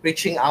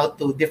reaching out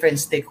to different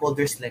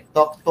stakeholders like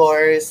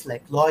doctors,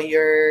 like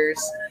lawyers,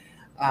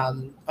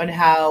 on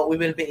how we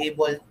will be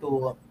able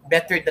to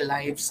better the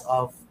lives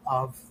of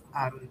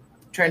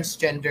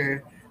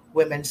transgender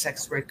women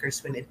sex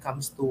workers when it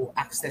comes to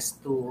access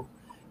to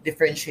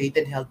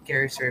differentiated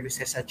healthcare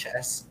services such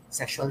as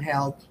sexual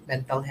health,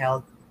 mental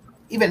health,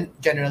 even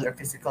general or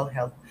physical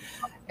health,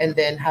 and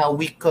then how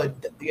we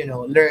could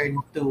learn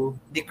to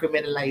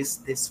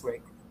decriminalize this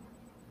work.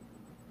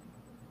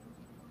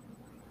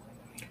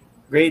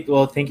 Great.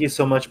 Well, thank you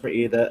so much,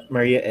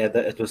 Maria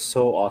Eda. It was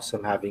so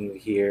awesome having you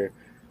here.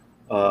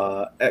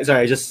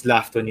 Sorry, I just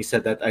laughed when you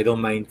said that I don't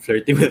mind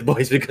flirting with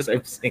boys because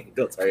I'm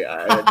single. Sorry,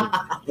 I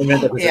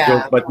meant that as a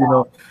joke, Yeah. but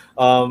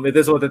it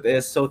is what it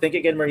is. So thank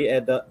you again,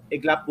 Maria Eda.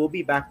 Iglap will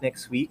be back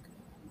next week.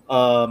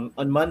 On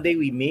Monday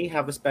we may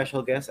have a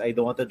special guest. I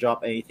don't want to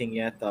drop anything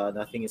yet.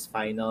 Nothing is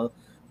final,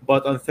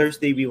 but on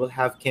Thursday we will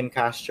have Kim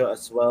Castro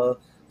as well.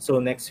 So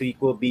next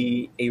week will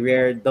be a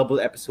rare double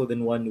episode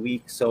in 1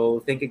 week. So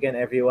thank again,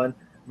 everyone.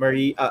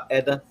 Marie,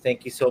 Eda,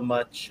 thank you so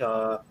much.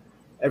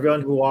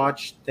 Everyone who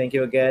watched, thank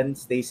you again.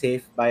 Stay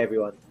safe. Bye,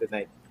 everyone. Good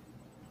night.